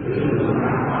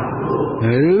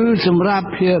ឬសម្រាប់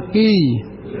ភាគី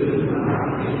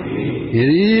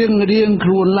រៀងខ្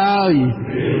លួនឡើយ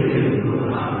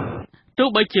ទោះ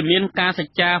បីជាមានការស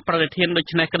ច្ចាប្រតិធានដូ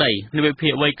ចនេះក្តីនៅវិភា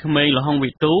គវ័យក្មេងលហុង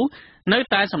វិទូនៅ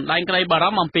តែសម្ដែងក្តីបារ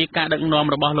ម្ភអំពីការដឹកនាំ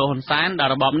របស់លោកហ៊ុនសែនដែល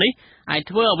របបនេះអាច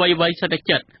ធ្វើអ្វីៗសេដ្ឋ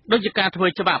កិច្ចដូចជាការធ្វើ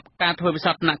ច្បាប់ការធ្វើវិ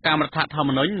សោធនកម្មរដ្ឋធម្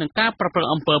មនុញ្ញនិងការប្រព្រឹត្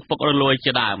តអំពើពុករលួយ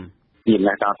ជាដើមពីម្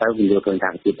លេះដល់ទៅវាយល់ឃើញថា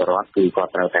ប្រជាពលរដ្ឋគឺគា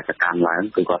ត់ត្រូវតែសកម្មឡើង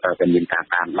គឺគាត់ត្រូវតែមានការ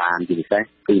តាមដានជាពិសេស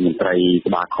គឺមន្ត្រី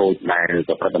ក្បាលខូចដែល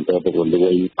ប្រព្រឹត្តអំពើពុករលួ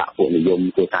យបពុនិយម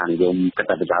គោលការណ៍និយមកិត្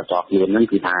តិយសចោលខ្លួនហ្នឹង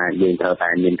គឺថាយើងត្រូវតែ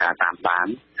មានការតាមដាន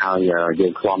ហើយយើ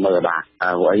ងឃ្លាំមើលបាទព្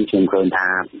រោះអីខ្ញុំឃើញថា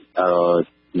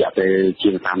រយៈពេលជា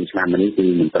ង30ឆ្នាំនេះគឺ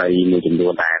មន្ត្រីមួយចំនួ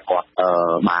នដែលគាត់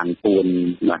បានពួន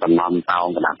ដំណំតោង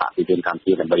គណៈបព្វជិជនកម្ពុ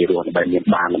ជាដើម្បីរស់ដើម្បីមាន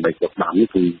បានដើម្បីគ្រប់ដំនេះ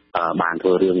គឺបានធ្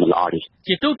វើរឿងមិនល្អ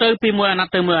ជាទូទៅពីមួយអាណត្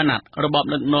តិទៅមួយអាណត្តិរបប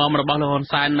ដឹកនាំរបស់លោកហ៊ុន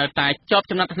សែននៅតែជាប់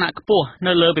ចំណាត់ថ្នាក់ខ្ពស់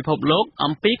នៅលើពិភពលោក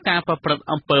អំពីការប្រព្រឹត្ត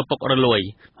អំពើពុករលួយ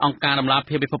អង្គការដំឡា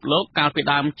ភិបពិភពលោកកាលពី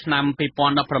ដើមឆ្នាំ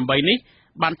2018នេះ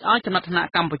បានឲ្យចំណាត់ថ្នាក់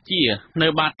កម្ពុជានៅ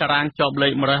បាតតារាងជាប់លេ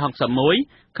ខ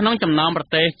161ក្នុងចំណោមប្រ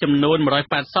ទេសចំនួន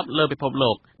180លើពិភព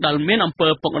លោកដែលមានអំពើ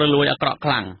ពុករលួយអាក្រក់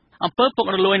ខ្លាំងអំពើពុក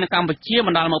រលួយនៅកម្ពុជាប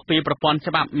ណ្ដាលមកពីប្រព័ន្ធ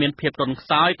ច្បាប់មានភាពទន់ខ្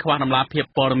សោយខ្វះដំណាភាព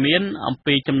ព័ត៌មានអំ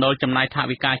ពីចំណូលចំណាយថ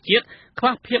វិកាជាតិខ្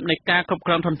វះភាពនៃការគ្រប់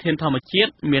គ្រងធនធានធម្មជា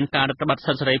តិមានការរឹតបន្តឹង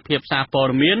សិទ្ធិសេរីភាពសារព័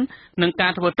ត៌មាននិងកា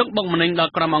រធ្វើទុកបុកម្នេញដ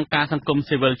ល់ក្រុមអង្គការសង្គម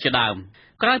ស៊ីវិលជាដើម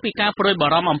ក្រៅពីការព្រួយបា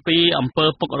រម្ភអំពីអំពើ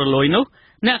ពុករលួយនោះ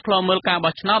អ្នកខ្លាំមើលការ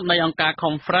បោះឆ្នោតនៃអង្គការ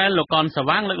Conference លោកកនស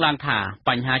វាងលើកឡើងថាប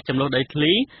ញ្ហាចំនួនដីធ្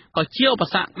លីក៏ជាឧប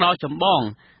សគ្គដ៏ចម្បង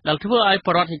ដែលធ្វើឲ្យ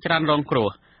ប្រជាពលរដ្ឋជាច្រើនរងគ្រោះ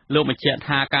លោកបញ្ជាក់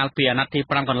ថាកាលពីអាណត្តិទី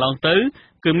5កន្លងទៅ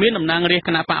គឺមានតំណាងរាស្ត្រ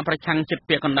គណៈបកប្រឆាំងជិត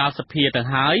ពាក់កណ្ដាលសភាទៅ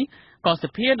ហើយក៏ស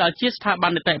ភាដែលជាស្ថាប័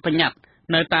ននីតិបញ្ញត្តិ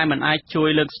នៅតែមិនអាចជួយ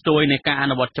លើកស្ទួយនៃការអ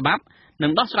នុវត្តច្បាប់ នឹ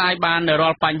ងដោះស្រាយបាននៅរា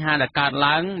ល់បញ្ហាដែលកើត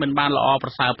ឡើងមិនបានល្អប្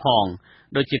រសើរផង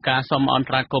ដូចជាការសុំអន្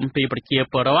តរាគមន៍ពីប្រជា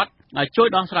ពលរដ្ឋឲ្យជួយ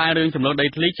ដោះស្រាយរឿងចំនួនដី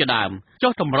ធ្លីជាដើម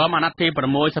ចុះទម្រាំអាណត្តិទី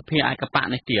6សភាឯកបៈ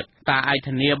នេះទៀតតើអាច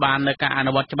ធានាបាននៅការអ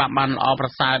នុវត្តច្បាប់បានល្អប្រ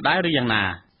សើរដែរឬយ៉ាងណា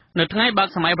នៅថ្ងៃបើក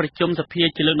សម័យប្រជុំសភា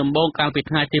ជាលើកដំបូងកាលពី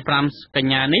ថ្ងៃទី5ក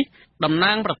ញ្ញានេះតំ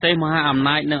ណាងប្រទេសមហាអំ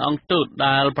ណាចនិងអង្គទូត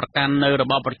ដែលប្រកាន់នៅរ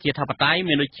បបប្រជាធិបតេយ្យ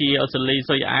មានដូចជាអូស្ត្រាលី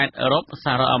ស៊ុយអែតអឺរ៉ុបស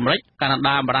ហរដ្ឋអាមេរិកកាណា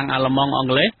ដាបារាំងអាល្លឺម៉ង់អង់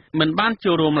គ្លេសមិនបាន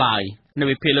ចូលរួមឡើយនៅ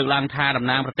វិភាគលើកឡើងថាតំ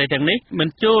ណាងប្រទេសទាំងនេះមិន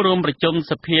ចូលរួមប្រជុំ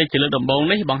សភាជាលើកដំបូង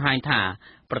នេះបង្ហាញថា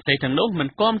ប្រទេសទាំងនោះមិន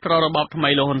គាំទ្ររបបថ្មី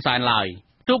លោកហ៊ុនសែនឡើយ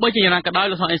ទោះបីជាយ៉ាងណាក៏ដោយ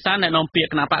លោកសុនអេសានអ្នកនាំពាក្យ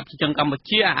គណៈបកប្រជាជនកម្ពុ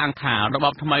ជាអះអាងថារប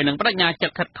បថ្មីនឹងបដិញ្ញាចិ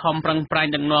ត្តខិតខំប្រឹងប្រែង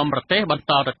ដឹកនាំប្រទេសបន្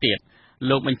តទៅទៀត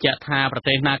លោកបញ្ជាក់ថាប្រ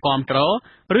ទេសណាគាំទ្រ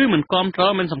ឬមិនគាំទ្រ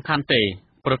មិនសំខាន់ទេ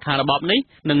ព្រោះថារបបនេះ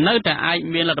នឹងនៅតែអាច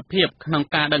មានលទ្ធភាពក្នុង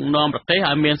ការដឹកនាំប្រទេស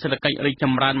ឲ្យមានសេដ្ឋកិច្ចរីកច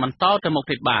ម្រើនបន្តទៅមុខ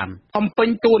ទៀតបានអំពេញ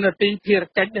តួនាទីភារ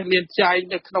កិច្ចដែលមានចែង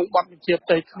នៅក្នុងបទបញ្ជាផ្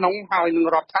ទៃក្នុងហើយនឹង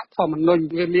រដ្ឋធម្មនុញ្ញ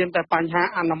វាមានតែបញ្ហា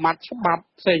អនុម័តច្បាប់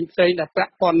ផ្សេងដែលពា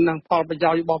ក់ព័ន្ធនឹងផលប្រយោ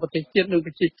ជន៍របស់ប្រទេសជាតិនិង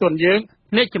ប្រជាជនយើង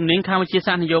អ្នកជំនាញខាងវិទ្យា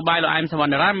សាស្ត្រនយោបាយលោកអែមសវ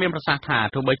ណ្ណរាមានប្រសាសន៍ថា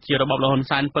ទោះបីជារបបលោកហ៊ុន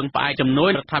សែនពឹងផ្អែកជំនួយ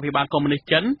រដ្ឋាភិបាលកុម្មុយនីស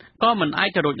ចិនក៏មិនអាច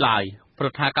ទៅរួចឡើយព្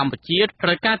រោះថាកម្ពុជាត្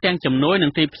រូវការទាំងជំនួយនិ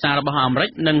ងទីផ្សាររបស់អាមេរិក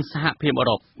និងសហភាពអឺ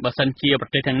រ៉ុបបើសិនជាប្រ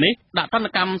ទេសទាំងនេះដាក់ទណ្ឌ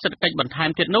កម្មសេដ្ឋកិច្ចបន្ថែម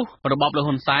ទៀតនោះរបបលោក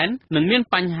ហ៊ុនសែននឹងមាន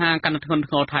បញ្ហាកាន់តែធ្ងន់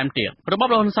ធ្ងរថែមទៀតរបប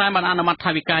លោកហ៊ុនសែនបានអនុម័តថ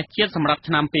វិកាជាតិសម្រាប់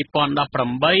ឆ្នាំ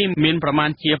2018មានប្រមាណ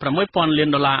ជា $6,000 លាន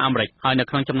អាមេរិកហើយនៅ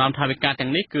ក្នុងចំណោមថវិកាទាំ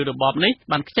ងនេះគឺរបបនេះ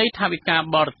បានខ្ចីថវិកា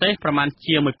បរទេសប្រមាណ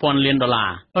ជា $1,000 លាន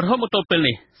រហូតមកទល់ពេល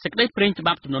នេះសេចក្តីព្រាងច្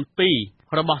បាប់ចំនួន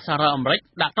2របស់សហរដ្ឋអាមេរិក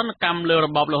ដាក់ទណ្ឌកម្មលើរ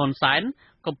បបលោកហ៊ុនសែន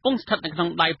កំពុងស្ថិតនៅក្នុង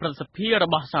ដៃប្រសិទ្ធភាពរ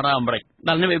បស់សហរដ្ឋអាមេរិក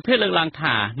ដែលនៅវិភាគលើកឡើង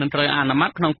ថានឹងត្រូវអនុម័ត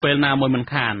ក្នុងពេលណាមួយមិន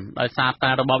ខានដោយសារតែ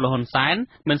របបលោកហ៊ុនសែន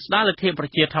មិនស្ដារលទ្ធិប្រ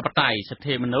ជាធិបតេយ្យសិទ្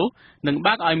ធិមនុស្សនិង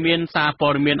បើកឲ្យមានសារព័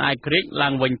ត៌មានឯករាជ្យឡើ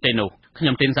ងវិញទេនោះខ្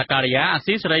ញុំទីនសាការីយ៉ាអា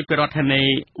ស៊ីសេរីពីរដ្ឋធានី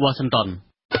Washington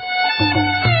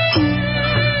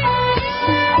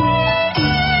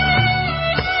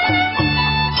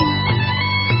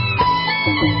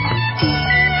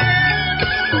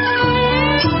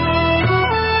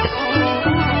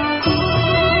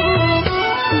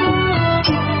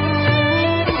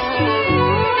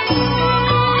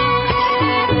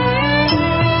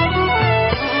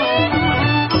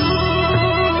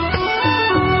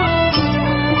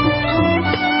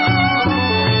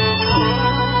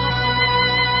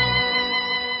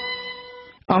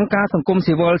អង្គការសង្គម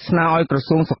ស៊ីវិលស្នើឲ្យក្រ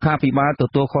សួងសុខាភិបាលទ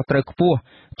ទួលខុសត្រូវខ្ពស់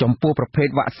ចំពោះប្រភេទ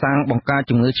វ៉ាក់សាំងបង្ការ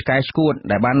ជំងឺឆ្កែឆ្កួត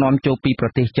ដែលបាននាំចូលពីប្រ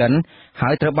ទេសចិនហើ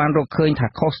យត្រូវបានរកឃើញថា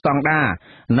ខុសស្តង់ដារ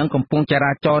និងកំពុងច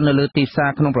រាចរនៅលើទីផ្សារ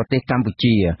ក្នុងប្រទេសកម្ពុ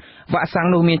ជាវ៉ាក់សាំង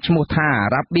នោះមានឈ្មោះថា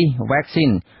Rabies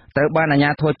Vaccine ត្រូវបានអាជ្ញា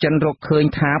ធរចិនរកឃើញ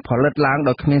ថាផលិតឡើង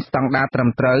ដោយគ្មានស្តង់ដារត្រឹម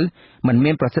ត្រូវមិន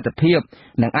មានប្រសិទ្ធភាព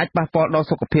និងអាចប៉ះពាល់ដល់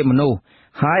សុខភាពមនុស្ស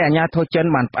ហើយអាជ្ញាធរចិន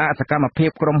បានផ្អាកសកម្មភាព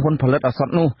ក្រុមហ៊ុនផលិតឱសថ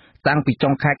នោះតាំងពីចុ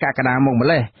ងខែកក្កដាមកម្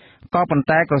លេះក៏ប៉ុន្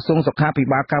តែក្រសួងសុខាភិ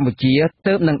បាលកម្ពុជា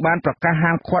ទើបនឹងបានប្រកាស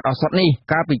ហាមឃាត់ឱសថនេះ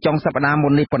កាលពីចុងសប្តាហ៍មុ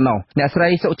ននេះប៉ុណ្ណោះអ្នកស្រី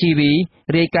សុជីវី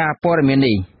រាយការណ៍ព័ត៌មាន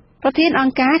នេះប្រធានអ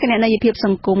ង្គការគណនេយ្យភាពស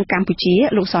ង្គមកម្ពុជា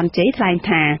លោកសនជ័យថ្លែង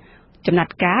ថាចំណា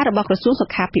ត់ការរបស់ក្រសួងសុ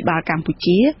ខាភិបាលកម្ពុ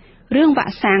ជារឿងវ៉ា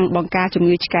ក់សាំងបង្ការជំ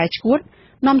ងឺឆ្កែឆ្កួត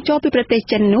នាំចូលពីប្រទេស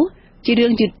ចិននោះជារឿ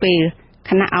ងយឺតពេល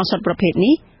ខណៈឱសថប្រភេទ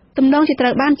នេះទំនងជាត្រូ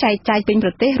វបានចែកចាយពេញប្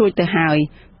រទេសរួចទៅហើយ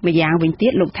ម្យ៉ាងវិញទៀ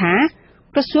តលោកថា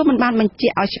ក្រសួងមិនបានបញ្ជា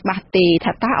ក់ឲ្យច្បាស់ទេ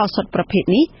ថាតើឱសថប្រភេទ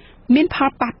នេះមានផល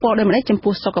ប៉ះពាល់ដូចម្តេចចំ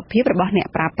ពោះសុខភាពរបស់អ្នក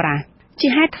ប្រើប្រាស់ជា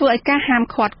ហេតុធ្វើឲ្យការហាម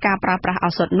ឃាត់ការប្រើប្រាស់ឱ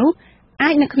សថនោះអា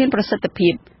ចនឹងគ្មានប្រសិទ្ធភា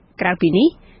ពក្រៅពីនេះ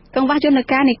កង្វះយន្ត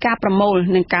ការនៃការប្រមូល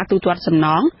និងការទូទាត់សំណ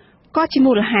ងក៏ជា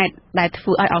មូលហេតុដែលធ្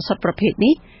វើឲ្យឱសថប្រភេទ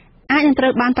នេះអាចនឹងត្រូ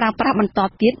វបានប្រើប្រាស់បន្ត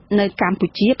ទៀតនៅកម្ពុ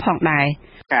ជាផងដែរ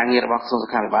ការងាររបស់ក្រសួងសុ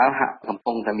ខាភិបាលហាក់កំ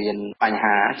ពុងតែមានបញ្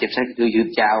ហាជាពិសេសគឺយឺត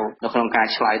យ៉ាវនៅក្នុងការ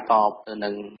ឆ្លើយតបទៅនឹ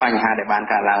ងបញ្ហាដែលបាន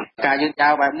កើតឡើងការយឺតយ៉ា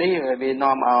វបែបនេះវា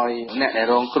នាំឲ្យអ្នកដែល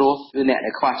រងគ្រោះឬអ្នក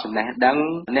ដែលខ្វះចំណេះដឹង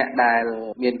អ្នកដែល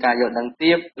មានការយល់ដឹង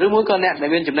ទាបឬមួយក៏អ្នកដែល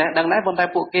មានចំណេះដឹងដែរប៉ុន្តែ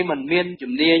ពួកគេមិនមាន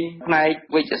ជំនាញផ្នែក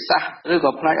វិទ្យាសាស្ត្រឬ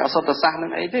ក៏ផ្នែកឱសថសាស្ត្រនឹ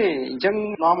ងអីទេអញ្ចឹង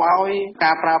នាំឲ្យ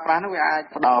ការប្រើប្រាស់នោះវាអាច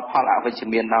ផ្ដល់ផលអវិជ្ជ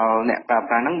មានដល់អ្នកប្រើ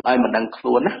ប្រាស់ហ្នឹងឲ្យមិនដឹងខ្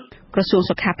លួនណាក្រសួង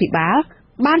សុខាភិបាល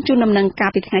បានជូនដំណឹងកា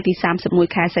លពីថ្ងៃទី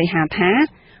31ខែសីហាថា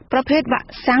ប្រភេទវ៉ាក់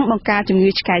សាំងបង្ការជំងឺ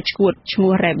ឆ្កែឆ្កួតឈ្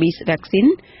មោះ Rabies Vaccine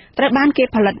ត្រូវបានគេ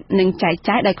ផលិតនិងចែក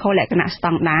ចាយដោយខុសលក្ខណៈស្ត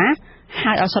ង់ដារ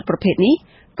ហើយឱសថប្រភេទនេះ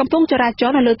កំពុងចរាចរ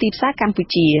នៅលើទីផ្សារកម្ពុ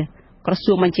ជាក្រ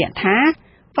សួងបញ្ជាក់ថា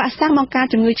វ៉ាក់សាំងបង្ការ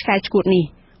ជំងឺឆ្កែឆ្កួតនេះ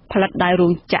ផលិតដោយរោ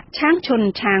ងចក្រឆាងឈុន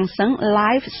ឆាងសឹង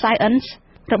Life Science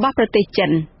របស់ប្រទេសចិ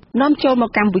ននាំចូលមក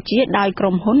កម្ពុជាដោយក្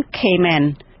រុមហ៊ុន Khmer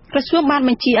ក្រសួងបានប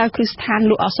ញ្ជាឲ្យគ្រឹះស្ថាន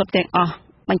លក់ឱសថទាំងអស់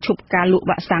បញ្ឈប់ការលក់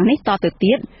វ៉ាក់សាំងនេះតទៅ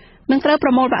ទៀតនិងត្រូវប្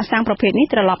រមូលវ៉ាក់សាំងប្រភេទនេះ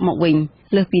ត្រឡប់មកវិញ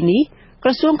លើសពីនេះ ក្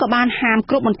រសួងក៏បានហាម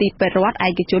គ្រប់មន្ទីរពេទ្យរដ្ឋឯ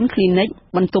កជន clinic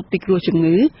បន្ទប់ពិគ្រោះជំ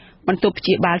ងឺបន្ទប់ព្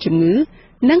យាបាលជំងឺ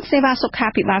និងសេវាសុខា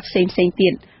ភិបាលផ្សេងៗទៀ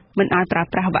តមិនឲ្យប្រើ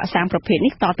ប្រាស់វ៉ាក់សាំងប្រភេទ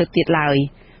នេះតទៅទៀតឡើយ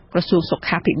ក្រសួងសុ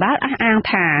ខាភិបាលអះអាង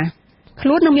ថាខ្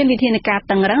លួននឹងមានវិធានការ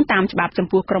តឹងរ៉ឹងតាមច្បាប់ចំ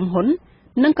ពោះក្រុមហ៊ុន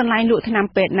និងកន្លែងលក់ថ្នាំ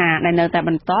ពេទ្យណាដែលនៅតែប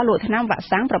ន្តលក់ថ្នាំវ៉ាក់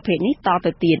សាំងប្រភេទនេះត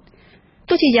ទៅទៀត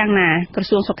ទោះជាយ៉ាងណាក្រ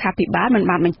សួងសុខាភិបាលមិន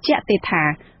បានបញ្ជាក់ទេថា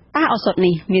តើឱសថ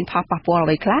នេះមានផលប៉ះពាល់អ្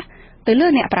វីខ្លះទៅលើ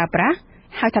អ្នកប្រើប្រាស់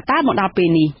ហើយថាតើមកដល់ពេល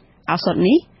នេះឱសថ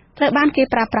នេះត្រូវបានគេ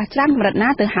ប្រើប្រាស់ច្រើនកម្រិតណា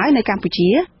ទៅហើយនៅកម្ពុជា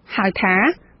ហើយថា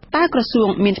តើក្រសួង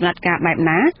មានចំណាត់ការបែប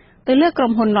ណាទៅលើក្រុ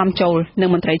មហ៊ុននាំចូលនិង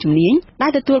មន្ត្រីជំនាញដែ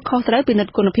លទទួលខុសត្រូវពិនិត្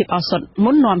យគុណភាពឱសថ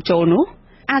មុននាំចូលនោះ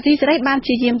អាស៊ីសេរីបានព្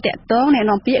យាយាមតាក់ទងអ្នក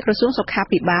នាំពាក្យក្រសួងសុខា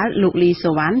ភិបាលលោកលីស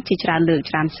វណ្ណជាច្រើនលើក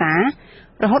ច្រើនសារ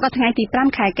រហូតដល់ថ្ងៃទី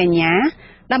5ខែកញ្ញា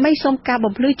ដើម្បីសូមការ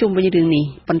បំភ្លឺជុំវិញរឿងនេះ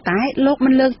ប៉ុន្តែលោកមិ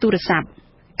នលើកទូរស័ព្ទ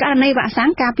ករណីវ៉ាក់សាំ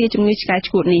ងការពារជំងឺឆ្កែ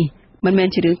ឆ្កួតនេះមិនមែន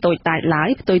ជារឿងតូចតាចឡើយ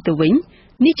ផ្ទុយទៅវិញ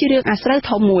នេះជារឿងអាស្រូវ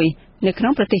ធំមួយនៅក្នុ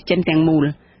ងប្រទេសចិនទាំងមូល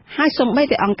ហើយសូម្បី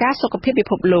តែអង្គការសុខភាពពិ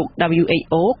ភពលោក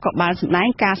WHO ក៏បានសម្ដែង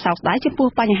ការសោកស្ដាយចំពោះ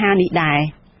បញ្ហានេះដែរ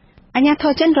អាជ្ញាធ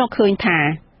រចិនរកឃើញថា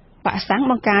វ៉ាក់សាំង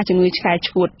បង្ការជំងឺឆ្កែ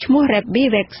ឆ្កួតឈ្មោះ Rabies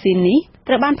Vaccine នេះ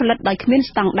ត្រូវបានផលិតដោយគ្មាន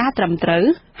ស្តង់ដារត្រឹមត្រូវ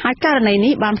ហើយករណី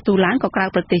នេះបានផ្ទុះឡើងក៏ក្រៅ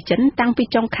ប្រទេសចិនតាំងពី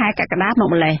ចុងខែកក្កដាមក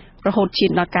ម្លេះរហូតឈា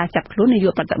នដល់ការចាប់ខ្លួននាយ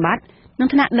កប្រតិបត្តិនិង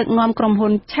ថ្នាក់ដឹកនាំក្រុមហ៊ុ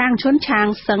នឆាងឈុនឆាង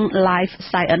សឹង Life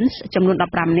Science ចំនួន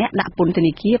15នាក់ដាក់ពន្ធ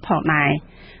នាគារផងដែរ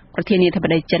ប្រធានាធិប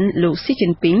តីចិនលោកស៊ីជី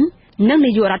នពីងនិង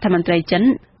នាយករដ្ឋមន្ត្រីចិន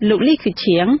លោកលីខឺ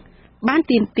ឈៀងបាន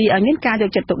ទាមទារឲ្យមានការយ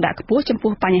កចិត្តទុកដាក់ខ្ពស់ចំ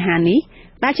ពោះបញ្ហានេះ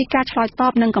ដែលជាការឆ្លើយត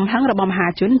បនឹងកំហឹងរបស់មហា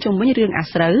ជនជុំវិញរឿងអា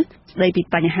ស្រូវស្ដីពី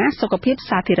បញ្ហាសុខភាព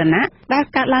សាធារណៈដែល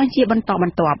កើតឡើងជាបន្តប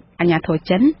ន្ទាប់អាជ្ញាធរ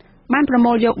ចិនបានប្រ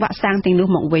មូលយកវ៉ាក់សាំងទាំងនោះ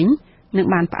មកវិញនិង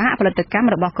បានផ្អាកផលិតកម្ម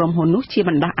របស់ក្រុមហ៊ុននោះជាប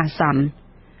ណ្ដោះអាសន្ន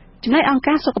ចំណែកអង្គ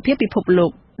ការសុខភាពពិភពលោ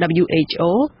ក WHO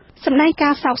សម្ដែងកា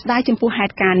រសោកស្ដាយចំពោះហេ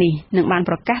តុការណ៍នេះនិងបាន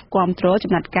ប្រកាសគាំទ្រ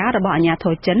ចំណាត់ការរបស់អាជ្ញាធ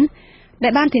រចិនដែ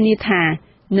លបានធានាថា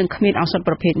នឹងគ្មានឱសថ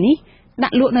ប្រភេទនេះដា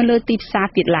ក់លក់នៅលើទីផ្សារ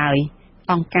ទៀតឡើយ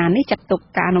អង្គការនេះចាត់ទុក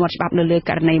ការអនុវត្តច្បាប់នៅលើ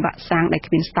ករណីវ៉ាក់សាំងដែល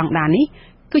គ្មានស្តង់ដារនេះ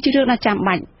គឺជារឿងដ៏ចាំ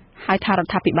បាច់ហើយថារ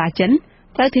ដ្ឋាភិបាលចិន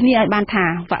ត្រូវធានាឲ្យបានថា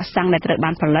វ៉ាក់សាំងដែលត្រូវបា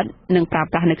នផលិតនិងប្រើ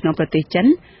ប្រាស់នៅក្នុងប្រទេសចិន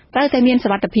ត្រូវតែមានសុ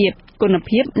វត្ថិភាពគុណ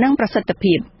ភាពនិងប្រសិទ្ធ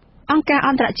ភាពអង្គការអ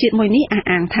ន្តរជាតិមួយនេះអះ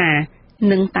អាងថា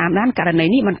នឹងតាមដានករណី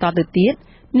នេះបន្តទៅទៀត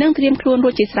និងត្រៀមខ្លួនរួ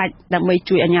ចជាស្រេចដើម្បី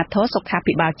ជួយអាជ្ញាធរសុខា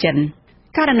ភិបាលចិន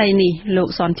ករណីនេះលោក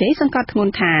សនជ័យសង្កត់ធ្ង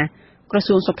ន់ថាក្រ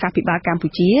សួងសុខាភិបាលកម្ពុ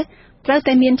ជាត្រូវ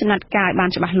តែមានចំណាត់ការឲ្យបាន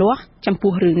ច្បាស់លាស់ចំ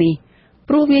ពោះរឿងនេះ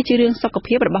ព្រោះវាជារឿងសុខ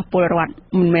ភាពរបស់ពលរដ្ឋ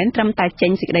មិនមែនត្រឹមតែចេ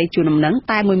ញសេចក្តីជូនដំណឹង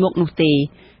តែមួយមុខនោះទេ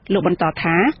លោកបន្ត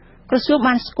ថាក្រសួង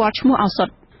បានស្គាល់ឈ្មោះឱសថ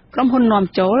ក្រុមហ៊ុននាំ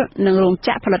ចូលនិងរោងច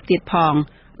ក្រផលិតទៀតផង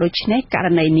ដូច្នេះករ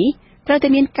ណីនេះត្រូវតែ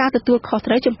មានការទទួលខុស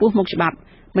ត្រូវចំពោះមុខច្បាប់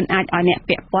មិនអាចឲ្យអ្នក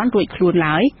ពាក់ព័ន្ធរួចខ្លួន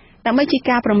ឡើយដើម្បីជា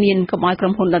ការព្រមានកុំឲ្យក្រុ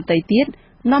មហ៊ុនដទៃទៀត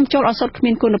នាំចូលឱសថគ្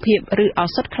មានគុណភាពឬឱ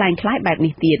សថคล้ายៗបែប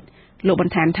នេះទៀតលោកប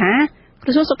ន្ថែមថាក្រ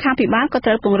សួងសុខាភិបាលក៏ត្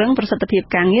រូវពង្រឹងប្រសិទ្ធភាព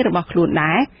ការងាររបស់ខ្លួន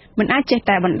ដែរមិនអាចចេះ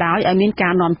តែបណ្ដោយឲ្យមានកា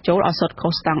រនាំចូលឱសថខុ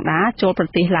សស្តង់ដារចូលប្រ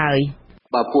ទេសឡើយ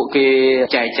បើពួកគេ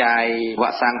ចែកចាយវ៉ា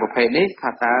ក់សាំងប្រភេទនេះថា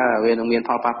តើវានឹងមានផ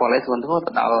លប៉ះពាល់អីធ្ងន់ធ្ងរ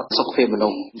ទៅដល់សុខភាពមនុ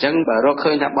ស្សអញ្ចឹងបើរក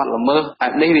ឃើញថាបាត់ល្មើសបែ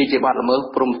បនេះវាជាបាត់ល្មើស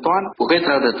ព្រំទាន់ពួកគេ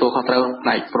ត្រូវតែទទួលខុសត្រូវផ្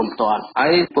នែកព្រំទាន់ហើ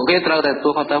យពួកគេត្រូវតែទទួ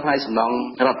លខុសត្រូវផ្នែកសំណង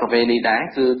រដ្ឋប្រវេណីដែរ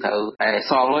គឺត្រូវតែ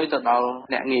សងលុយទៅដល់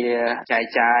អ្នកងារចែក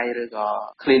ចាយឬក៏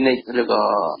clinic ឬក៏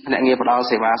អ្នកងារផ្ដល់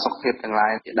សេវាសុខភាពទាំងឡា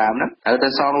យជាដើមហ្នឹងត្រូវតែ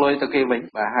សងលុយទៅគេវិញ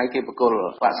បាទហើយគេបកគល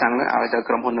វ៉ាក់សាំងហ្នឹងឲ្យទៅ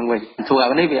ក្រុមហ៊ុនហ្នឹងវិញធ្វើ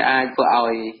ឲ្យនេះវាអាចធ្វើ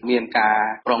ឲ្យមានការ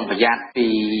ប្រុងប្រយ័ត្នពី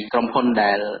ក្រុមហ៊ុន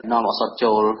ដែលនាំឱសថ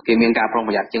ចូលគេមានការប្រុង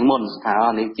ប្រយ័ត្នជាងមុនថា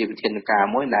នេះជាវិធានការ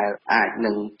មួយដែលអាច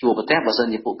នឹងជួបប្រទះបើសិន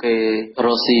ជាពួកគេរ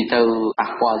ស់ស៊ីទៅប៉ះ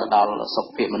ពាល់ទៅដល់សុខ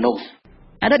ភាពមនុស្ស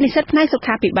អតីតនិស្សិតផ្នែកសុ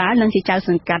ខាភិបាលនិងជាចៅស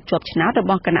ង្កាត់ជាប់ឆ្នោតរ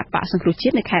បស់គណៈបកសង្គ្រោះជា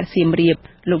តិនៅខេត្តសៀមរាប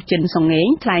លោកចិនសុងងេង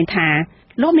ថ្លែងថា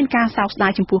លោកមានការសោកស្ដា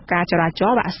យចំពោះការចរាច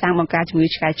រណ៍វ៉ាក់សាំងបង្ការជំងឺ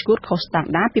ឆ្កែឆ្កួតខុសស្តង់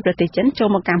ដារពីប្រទេសចិនចូល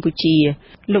មកកម្ពុជា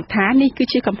លោកថានេះគឺ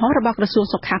ជាកំហុសរបស់ក្រសួង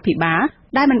សុខាភិបាល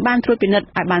ដែលមិនបានត្រួតពិនិត្យ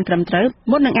ឲ្យបានត្រឹមត្រូវ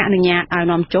មុននឹងអនុញ្ញាតឲ្យ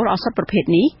នាំចូលឱសថប្រភេទ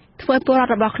នេះធ្វើឲ្យពលរដ្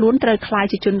ឋរបស់ខ្លួនត្រូវក្លាយ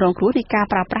ជាជនរងគ្រោះនៃការ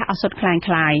ប្រើប្រាស់ឱសថคล้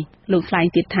ายៗលោកថ្លែង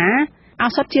ទៀតថាឱ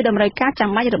សថជាតម្រូវការចាំ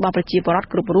បាច់របស់ប្រជាពលរដ្ឋ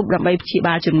គ្រប់រូបដើម្បីព្យា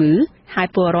បាលជំងឺហើយ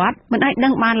ពលរដ្ឋមិនអាចដឹ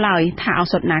ងបានឡើយថាឱ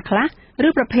សថណាខ្លះឬ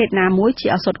ប្រភេទណាមួយជា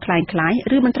ឱសថคล้าย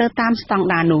ៗឬមិនត្រូវតាមស្តង់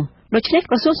ដារនោះដូច្នេះ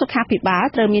ក្រសួងសុខាភិបាល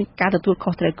ត្រូវមានការទទួលខុ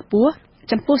សត្រូវខ្ពស់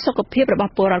ចំពោះសុខភាពរប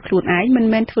ស់ពលរដ្ឋខ្លួនឯងមិន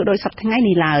មែនធ្វើដោយសពថ្ងៃ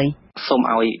នេះឡើយសូម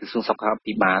ឲ្យក្រសួងសុខា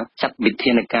ភិបាលចាត់វិ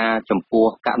ធានការចំពោះ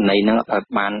ករណីហ្នឹងឲ្យ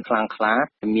បានខ្លាំងក្លា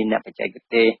មានអ្នកបច្ចេក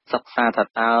ទេសសិក្សាថា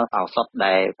តើឱសថ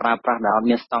ដែលប្រើប្រាស់ដោយអត់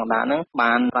មានស្តង់ដារហ្នឹង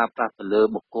បានប្រើប្រាស់ទៅលើ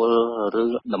បុគ្គលឬ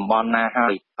តំបន់ណា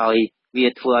ហើយ វា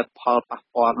ធ្វើឲ្យផលប៉ះ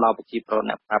ពាល់ដល់ប្រជាពលរដ្ឋ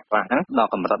អ្នកប្រើប្រាស់ហ្នឹងដ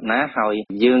ល់កម្រិតណាហើយ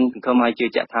យើងខ្ញុំឲ្យជឿ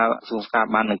ជាក់ថាសួងការ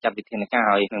បាននឹងចាត់វិធានការ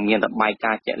ឲ្យនឹងមានរបាយ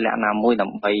ការណ៍ជាក់លាក់ណាមួយដើ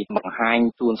ម្បីបង្ហាញ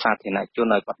ជូនសាធារណជន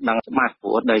ឲ្យគាត់ដឹងច្បាស់ព្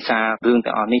រោះដោយសាររឿង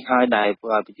ទាំងអស់នេះហើយដែលធ្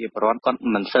វើឲ្យប្រជាពលរដ្ឋគាត់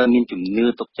មិនសូវមានជំនឿ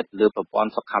ទុកចិត្តលើប្រព័ន្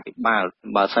ធសុខាភិបាល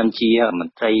បើសិនជាម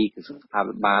ន្ត្រីក្រសួងសុខា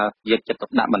ភិបាលយកចិត្តទុ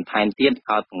កដាក់បន្ថែមទៀត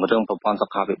ឲ្យពង្រឹងប្រព័ន្ធសុ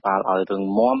ខាភិបាលឲ្យរឹង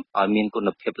មាំឲ្យមានគុណ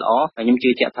ភាពល្អហើយខ្ញុំជឿ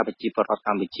ជាក់ថាប្រជាពលរដ្ឋក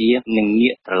ម្ពុជានឹងងា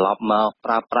កត្រឡប់មក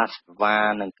ប្រើប្រាស់សេវា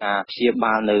និងការព្យា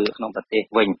បាលនៅក្នុងប្រទេស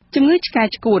វិញជំងឺឆ្កែ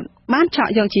ឆ្កួតបានឆ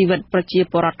ក់យកជីវិតប្រជា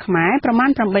ពលរដ្ឋខ្មែរប្រមាណ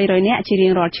800នាក់ជារៀ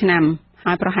ងរាល់ឆ្នាំ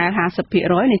ហើយប្រហែល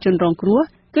 50% នៃជនរងគ្រោះ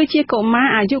គឺជាកុមារ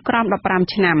អាយុក្រោម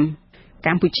15ឆ្នាំក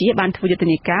ម្ពុជាបានធ្វើយុទ្ធ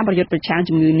នាការប្រយុទ្ធប្រឆាំង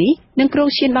ជំងឺនេះនិងគ្រោង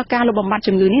ឈានដល់ការលុបបំបាត់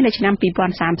ជំងឺនេះនៅឆ្នាំ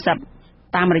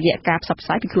2030តាមរយៈការផ្សព្វផ្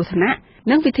សាយពីគ្រោះថ្នាក់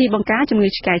និងវិធីបង្ការជំងឺ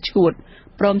ឆ្កែឆ្កួត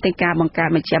ព្រមទាំងការបង្កើត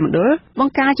មជ្ឈមណ្ឌលប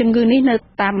ង្ការជំងឺនេះនៅ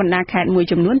តាមបណ្ដាខេត្តមួយ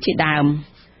ចំនួនជាដើម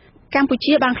កម្ពុ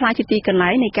ជាបានក្លាយជាទីកន្លែ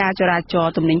ងនៃការចរាចរ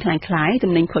ណ៍ទំនិញคล้ายៗ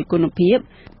ទំនិញខូចគុណភាព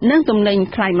និងទំនិញ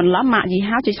ខ្លាញ់បន្លំម៉ាកយី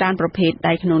ហោជាច្រើនប្រភេទ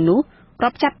ដែលក្នុងនោះរា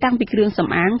ប់ចាប់តាំងពីគ្រឿងស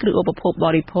ម្អាងគ្រឿងឧបភោគប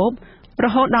រិភោគរ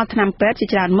ហូតដល់ថ្នាំពេទ្យជា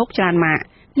ច្រើនមុខច្រើនម៉ាក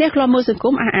អ្នកខ្លោមើលសង្គ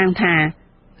មអះអាងថា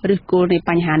ឫសគល់នៃ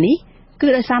បញ្ហានេះគឺ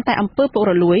ដោយសារតែអំពើពុក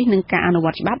រលួយនិងការអនុវ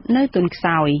ត្តច្បាប់នៅទន់ខ្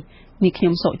សោយនេះខ្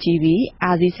ញុំសុជីវី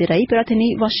អាស៊ីសេរីប្រធានា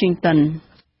ធិបតី Washington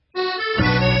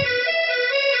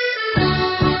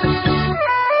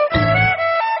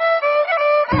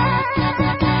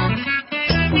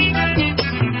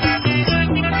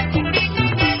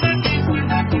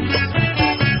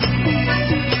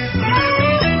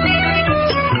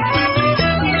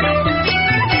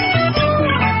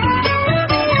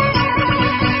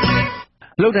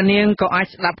លោកដានៀងក៏អាច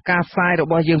ស្ដាប់ការផ្សាយរ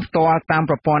បស់យើងផ្ទាល់តាម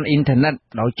ប្រព័ន្ធអ៊ីនធឺណិត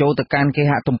ដោយចូលទៅកាន់គេ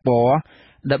ហទំព័រ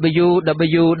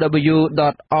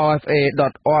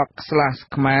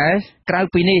www.rfa.org/khmer ក្រៅ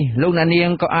ពីនេះលោកដានៀង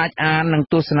ក៏អាចអាននិង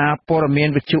ទស្សនាព័ត៌មាន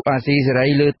វិទ្យុអាស៊ីសេរី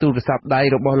លើទូរស័ព្ទដៃ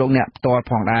របស់លោកអ្នកផ្ទាល់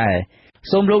ផងដែរ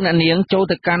សូមលោកអ្នកនាងចូល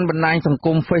ទៅកាន់បណ្ដាញសង្គ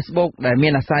ម Facebook ដែលមា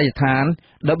នអាសយដ្ឋាន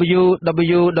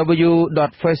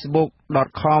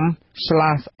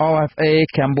www.facebook.com/rfa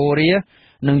Cambodia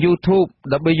និង YouTube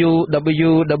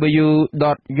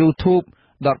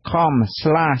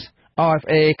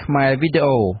www.youtube.com/RFA Khmer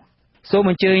Video សូម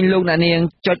អញ្ជើញលោកអ្នកនាង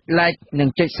ចុច Like និង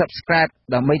ចុច Subscribe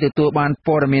ដើម្បីទទួលបាន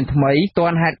ព័ត៌មានថ្មីទា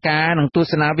ន់ហេតុការណ៍និងទស្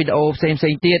សនាវីដេអូផ្សេងៗ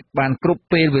ទៀតបានគ្រប់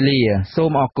ពេលវេលាសូ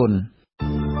មអរគុណ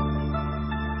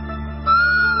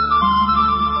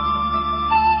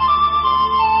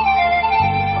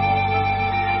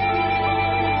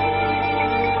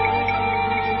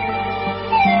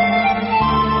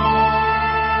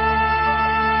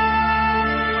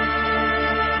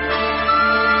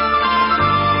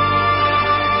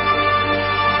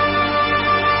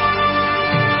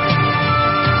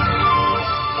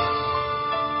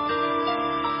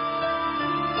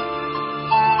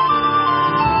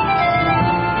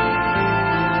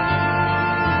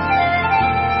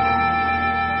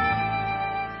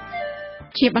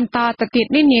ជាបន្តទៅទៀត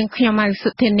នេះនាងខ្ញុំម៉ៅសុ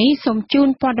ធានីសូមជូន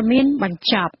ព័ត៌មានបញ្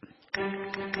ចប់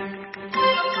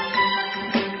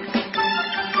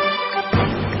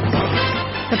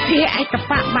សភាឯក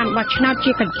បៈបានបោះឆ្នោត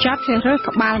ជាកញ្ចប់ជ្រើសរើស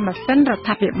ក្បាលម៉ាស៊ីនរដ្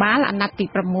ឋាភិបាលអាណត្តិទី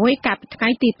6កាលពីថ្ងៃ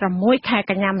ទី6ខែ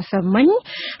កញ្ញាម្សិលមិញ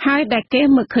ហើយដែលគេ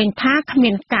មើលឃើញថាគ្មា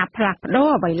នការផ្លាស់ប្ដូរ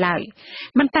អ្វីឡើយ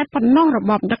មិនតែប៉ុណ្ណោះរ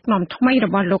បបដឹកនាំថ្មីរ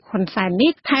បស់លោកហ៊ុនសែន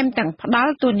នេះថែមទាំងផ្ដា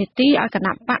ល់តួនាទីឲ្យគ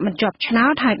ណៈបកមិនជាប់ឆ្នោ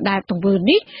តហើយដែលទង្វើ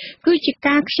នេះគឺជា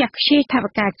ការខ្ជះខ្ជាយថ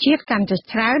វិកាជាតិកាន់តែ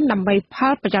ច្រើនដើម្បីផ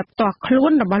លប្រយោជន៍ផ្ទាល់ខ្លួ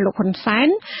នរបស់លោកហ៊ុនសែន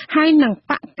ហើយនឹង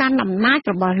បកកាន់អំណាច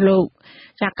របស់លោក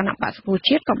จากគណៈបក្សប្រជា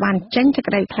ជាតិក៏បានចេញសេច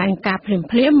ក្តីថ្លែងការណ៍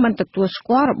ភ្លាមៗមិនទទួលស្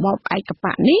គាល់របបឯក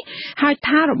បៈនេះហើយ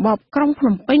ថារបបក្រុងភ្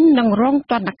នំពេញនឹងរង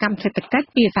ទណ្ឌកម្មសេដ្ឋកិច្ច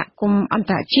ពីសហគមន៍អន្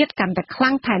តរជាតិកាន់តែខ្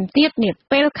លាំងថែមទៀតនា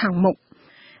ពេលខាងមុខ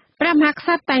ព្រះមហាក្ស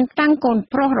ត្រតែងតាំងកូន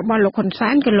ប្រុសរបស់លោកហ៊ុនសែ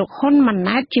នគឺលោកហ៊ុនម៉ា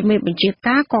ណែតជាមេបញ្ជា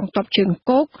ការកងទ័ពជើង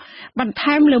គោកបន្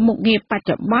ថែមលើមុខងារបច្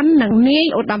ចុប្បន្ននិងនាយ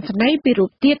ឧត្តមសេនីយ៍ពីរូ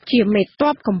បទៀតជាមេទ័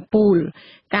ពកំពូល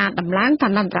ការដំឡើងឋា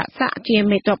នន្តរស័ក្តិជា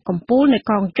មេទ័ពកំពូលនៃ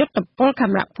កងយុទ្ធពលខេ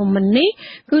មរភូមិន្ទនេះ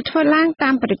គឺធ្វើឡើងតា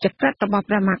មព្រះរាជក្រឹត្យរបស់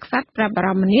ព្រះមហាក្សត្រព្រះបរ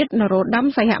មនាថនរោត្តម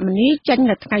សីហមុនីចេញ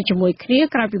នៅថ្ងៃជាមួយគ្នា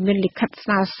ក្រោយពីមានលិខិតស្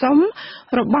នើសុំ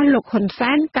របស់លោកហ៊ុន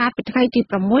សែនកាលពីថ្ងៃទី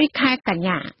6ខែកញ្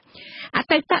ញាអ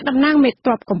តីតតំណាងមេ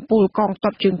ទ័ពកំពូលកងទ័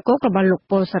ពជើងគោករបស់លោក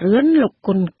ពលសរឿនលោក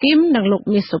គុណគឹមនិងលោក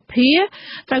មាសសុភា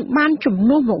ត្រូវបានជំ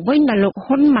នួសមកវិញដោយលោក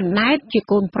ហ៊ុនម៉ាណែតជា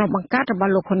កូនប្រុសបង្កើតរប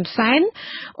ស់លោកហ៊ុនសែន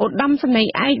ឧត្តមសេនី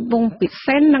យ៍ឯកវង្សពិ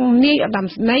សេសនិងនាយឧត្តម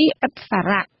សេនីយ៍ឥតសា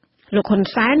រៈ លោកហ៊ុន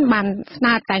សែនបានស្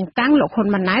នើតែងតាំងលោកហ៊ុន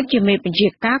ម៉ាណែតជាមេបញ្ជា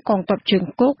ការកងទ័ពជើង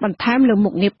គោកបន្ថែមលើមុ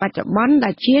ខងារបច្ចុប្បន្នដែ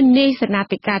លជានាយសេនា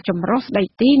ធិការចម្រុះស្ដី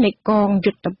ទីនៃកង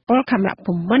យុទ្ធពលខេមរ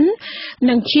ភូមិន្ទ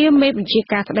និងជាមេបញ្ជា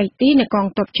ការស្ដីទីនៃកង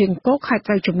ទ័ពជើងគោកហើយ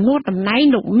ត្រូវជំនួសតំណែង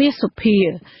លោកមាសសុភា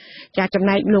ចាចំ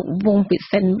ណែកលោកវងពិ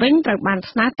សិនវិញត្រូវបាន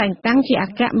ស្នើតែងតាំងជាអ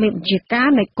គ្គមេបញ្ជាការ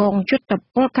នៃកងយុទ្ធ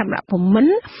ពលខេមរភូមិ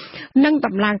ន្ទនិង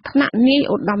ដំឡើងថ្នាក់នាយ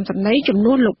ឧត្តមសេនីយ៍ជំ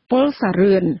នួសលោកពលសា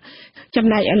រឿនចំ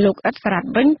ណែកឯលោកអ៊ិតសារ៉ាត់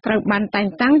វិញត្រូវបានតែង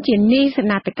តាំងជានាយសេ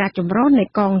នាធិការចម្រុះនៃ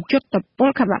កងយុទ្ធពល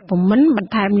ខេមរភូមិន្ទប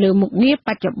ន្ថែមលើមុខងារប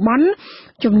ច្ចុប្បន្ន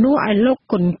ជំនួសឲ្យលោក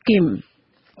គុណគឹម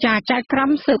ចាចៅក្រម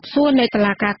ស៊ើបសួរនៃតុ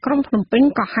លាការក្រុងភ្នំពេញ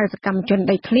ក៏ហៅសកម្មជន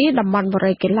ដីធ្លីតំបន់ប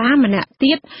រិយាកីឡាម្នាក់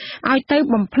ទៀតឲ្យទៅ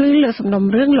បំភ្លឺលើសំណុំ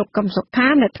រឿងលោកកឹមសុខា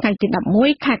នៅថ្ងៃទី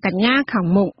11ខែកញ្ញាខាង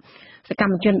មុខសក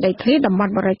ម្មជនដីធ្លីតំប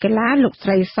ន់បរិយាកីឡាលោកស្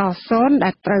រីសសូនដែ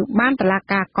លត្រូវបានតុលា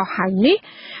ការកោះហៅនេះ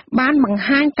បានបង្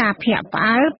ហាញការភ្ញាក់ផ្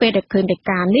អើលពេលដែលឃើញដី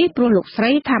កានេះព្រោះលោកស្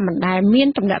រីថាមិនដែលមាន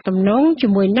ទំនាក់ទំនងជា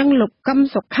មួយនឹងលោកកឹម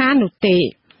សុខានោះទេ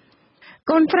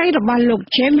កូនស្រីរបស់លោក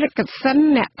James Ricketson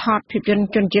អ្នកថតភាពយន្ត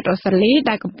ជនជាតិអូស្ត្រាលី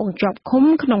ដែលកំពុងជាប់ឃុំ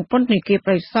ក្នុងពន្ធនាគារ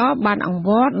ព្រៃសរបានអង្វ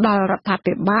រដល់រដ្ឋា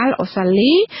ភិបាលអូស្ត្រា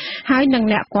លីហើយនិង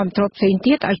អ្នកគាំទ្រផ្សេង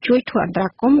ទៀតឲ្យជួយធ្វើអន្តរា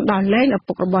គមន៍ដល់លែងឪ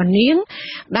ពុករបស់នាង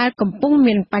ដែលកំពុង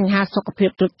មានបញ្ហាសុខភាព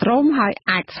ទ្រុឌទ្រោមហើយ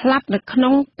អាចស្លាប់នៅក្នុ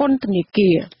ងពន្ធនា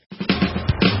គារ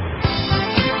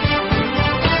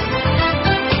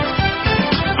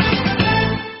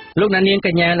លោកអ្នកនាងក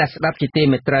ញ្ញាអ្នកស្ដាប់ជាទី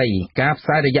មេត្រីការផ្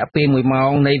សាយរយៈពេល1ម៉ោ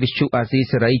ងនៃវិទ្យុអាស៊ី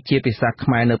សេរីជាភាសាខ្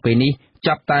មែរនៅពេលនេះ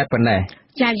ចាប់តែប៉ុណ្ណេះ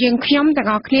ចាយើងខ្ញុំទាំង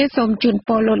អស់គ្នាសូមជូនព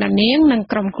រលោកអ្នកនាងនិង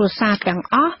ក្រុមគ្រួសារទាំង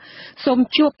អស់សូម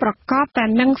ជួបប្រកបតែ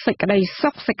នឹងសេចក្តីសុ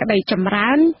ខសេចក្តីចម្រើ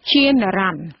នជានិរ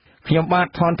ន្តរ៍ខ្ញុំបាទ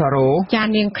ថនតារ៉ូចា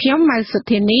នាងខ្ញុំម៉ៅសុ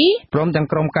ធានីព្រមទាំង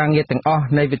ក្រុមការងារទាំងអស់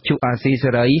នៃវិទ្យុអាស៊ីសេ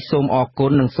រីសូមអរគុ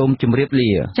ណនិងសូមជម្រាប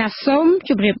លាចាសូម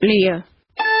ជម្រាបលា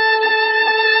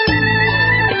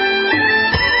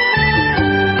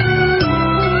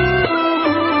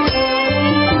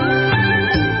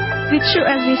វិទ្យុ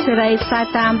អាស៊ីសេរីផ្សាយ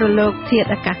តាមរលកធាតុ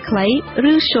អាកាសខ្លី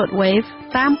ឬ Shortwave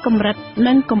តាមកម្រិត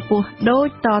និងកម្ពស់ដូច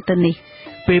តទៅនេះ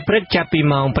ពេលព្រឹកចាប់ពី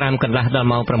ម៉ោង 5 កន្លះដល់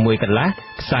ម៉ោង 6 កន្លះ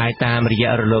ផ្សាយតាមរយៈ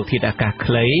រលកធាតុអាកាស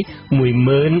ខ្លី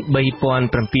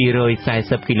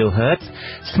 13740 kHz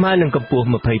ស្មើនឹងកម្ពស់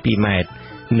 22m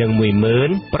និង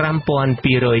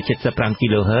 15275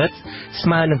 kHz ស្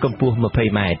មើនឹងកម្ពស់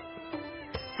 20m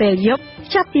ពេលយប់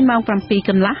ចាប់ពីម៉ោង 7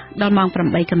 កន្លះដល់ម៉ោង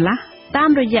 8 កន្លះតាម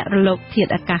រយៈរលកធា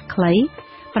តុអាកាសខ្លី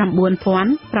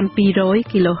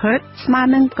 9700 kHz ស្មើ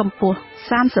នឹងកម្ពស់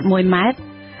 31m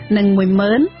និង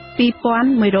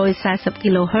 12140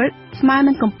 kHz ស្មើ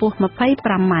នឹងកម្ពស់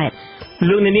 25m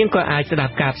លោកអ្នកនាងក៏អាចស្ដា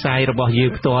ប់ការផ្សាយរបស់យើ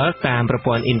ងផ្ទាល់តាមប្រ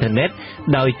ព័ន្ធអ៊ីនធឺណិត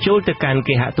ដោយចូលទៅកាន់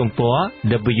គេហទំព័រ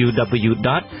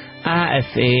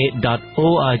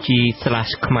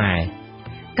www.rfa.org/khmer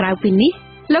ក្រៅពីនេះ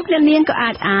លោកអ្នកនាងក៏អា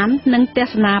ចអាននិងទស្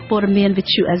សនាព័ត៌មានវិ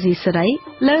ទ្យុអាស៊ីសេរី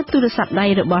លើទូរស័ព្ទដៃ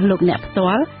របស់លោកអ្នកផ្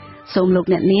ទាល់សូមលោក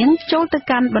អ្នកនាងចូលទៅ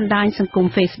កាន់បណ្ដាញសង្គម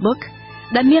Facebook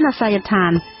ដែលមានអាសយដ្ឋា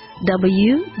ន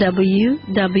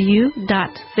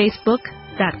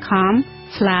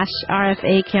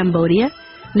www.facebook.com/RFA Cambodia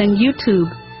និង YouTube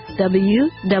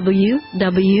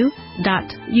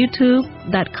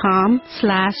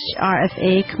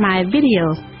www.youtube.com/RFA Khmer Video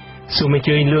សូមអញ្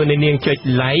ជើញលោកអ្នកនាងចុច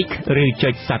like ឬចុ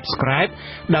ច subscribe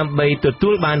ដើម្បីទទួ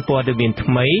លបានព័ត៌មាន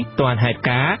ថ្មីទាន់ហេតុ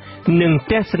ការណ៍និង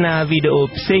ទស្សនាវីដេអូ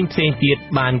ផ្សេងៗទៀត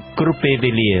បានគ្រប់ពេល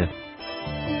វេលា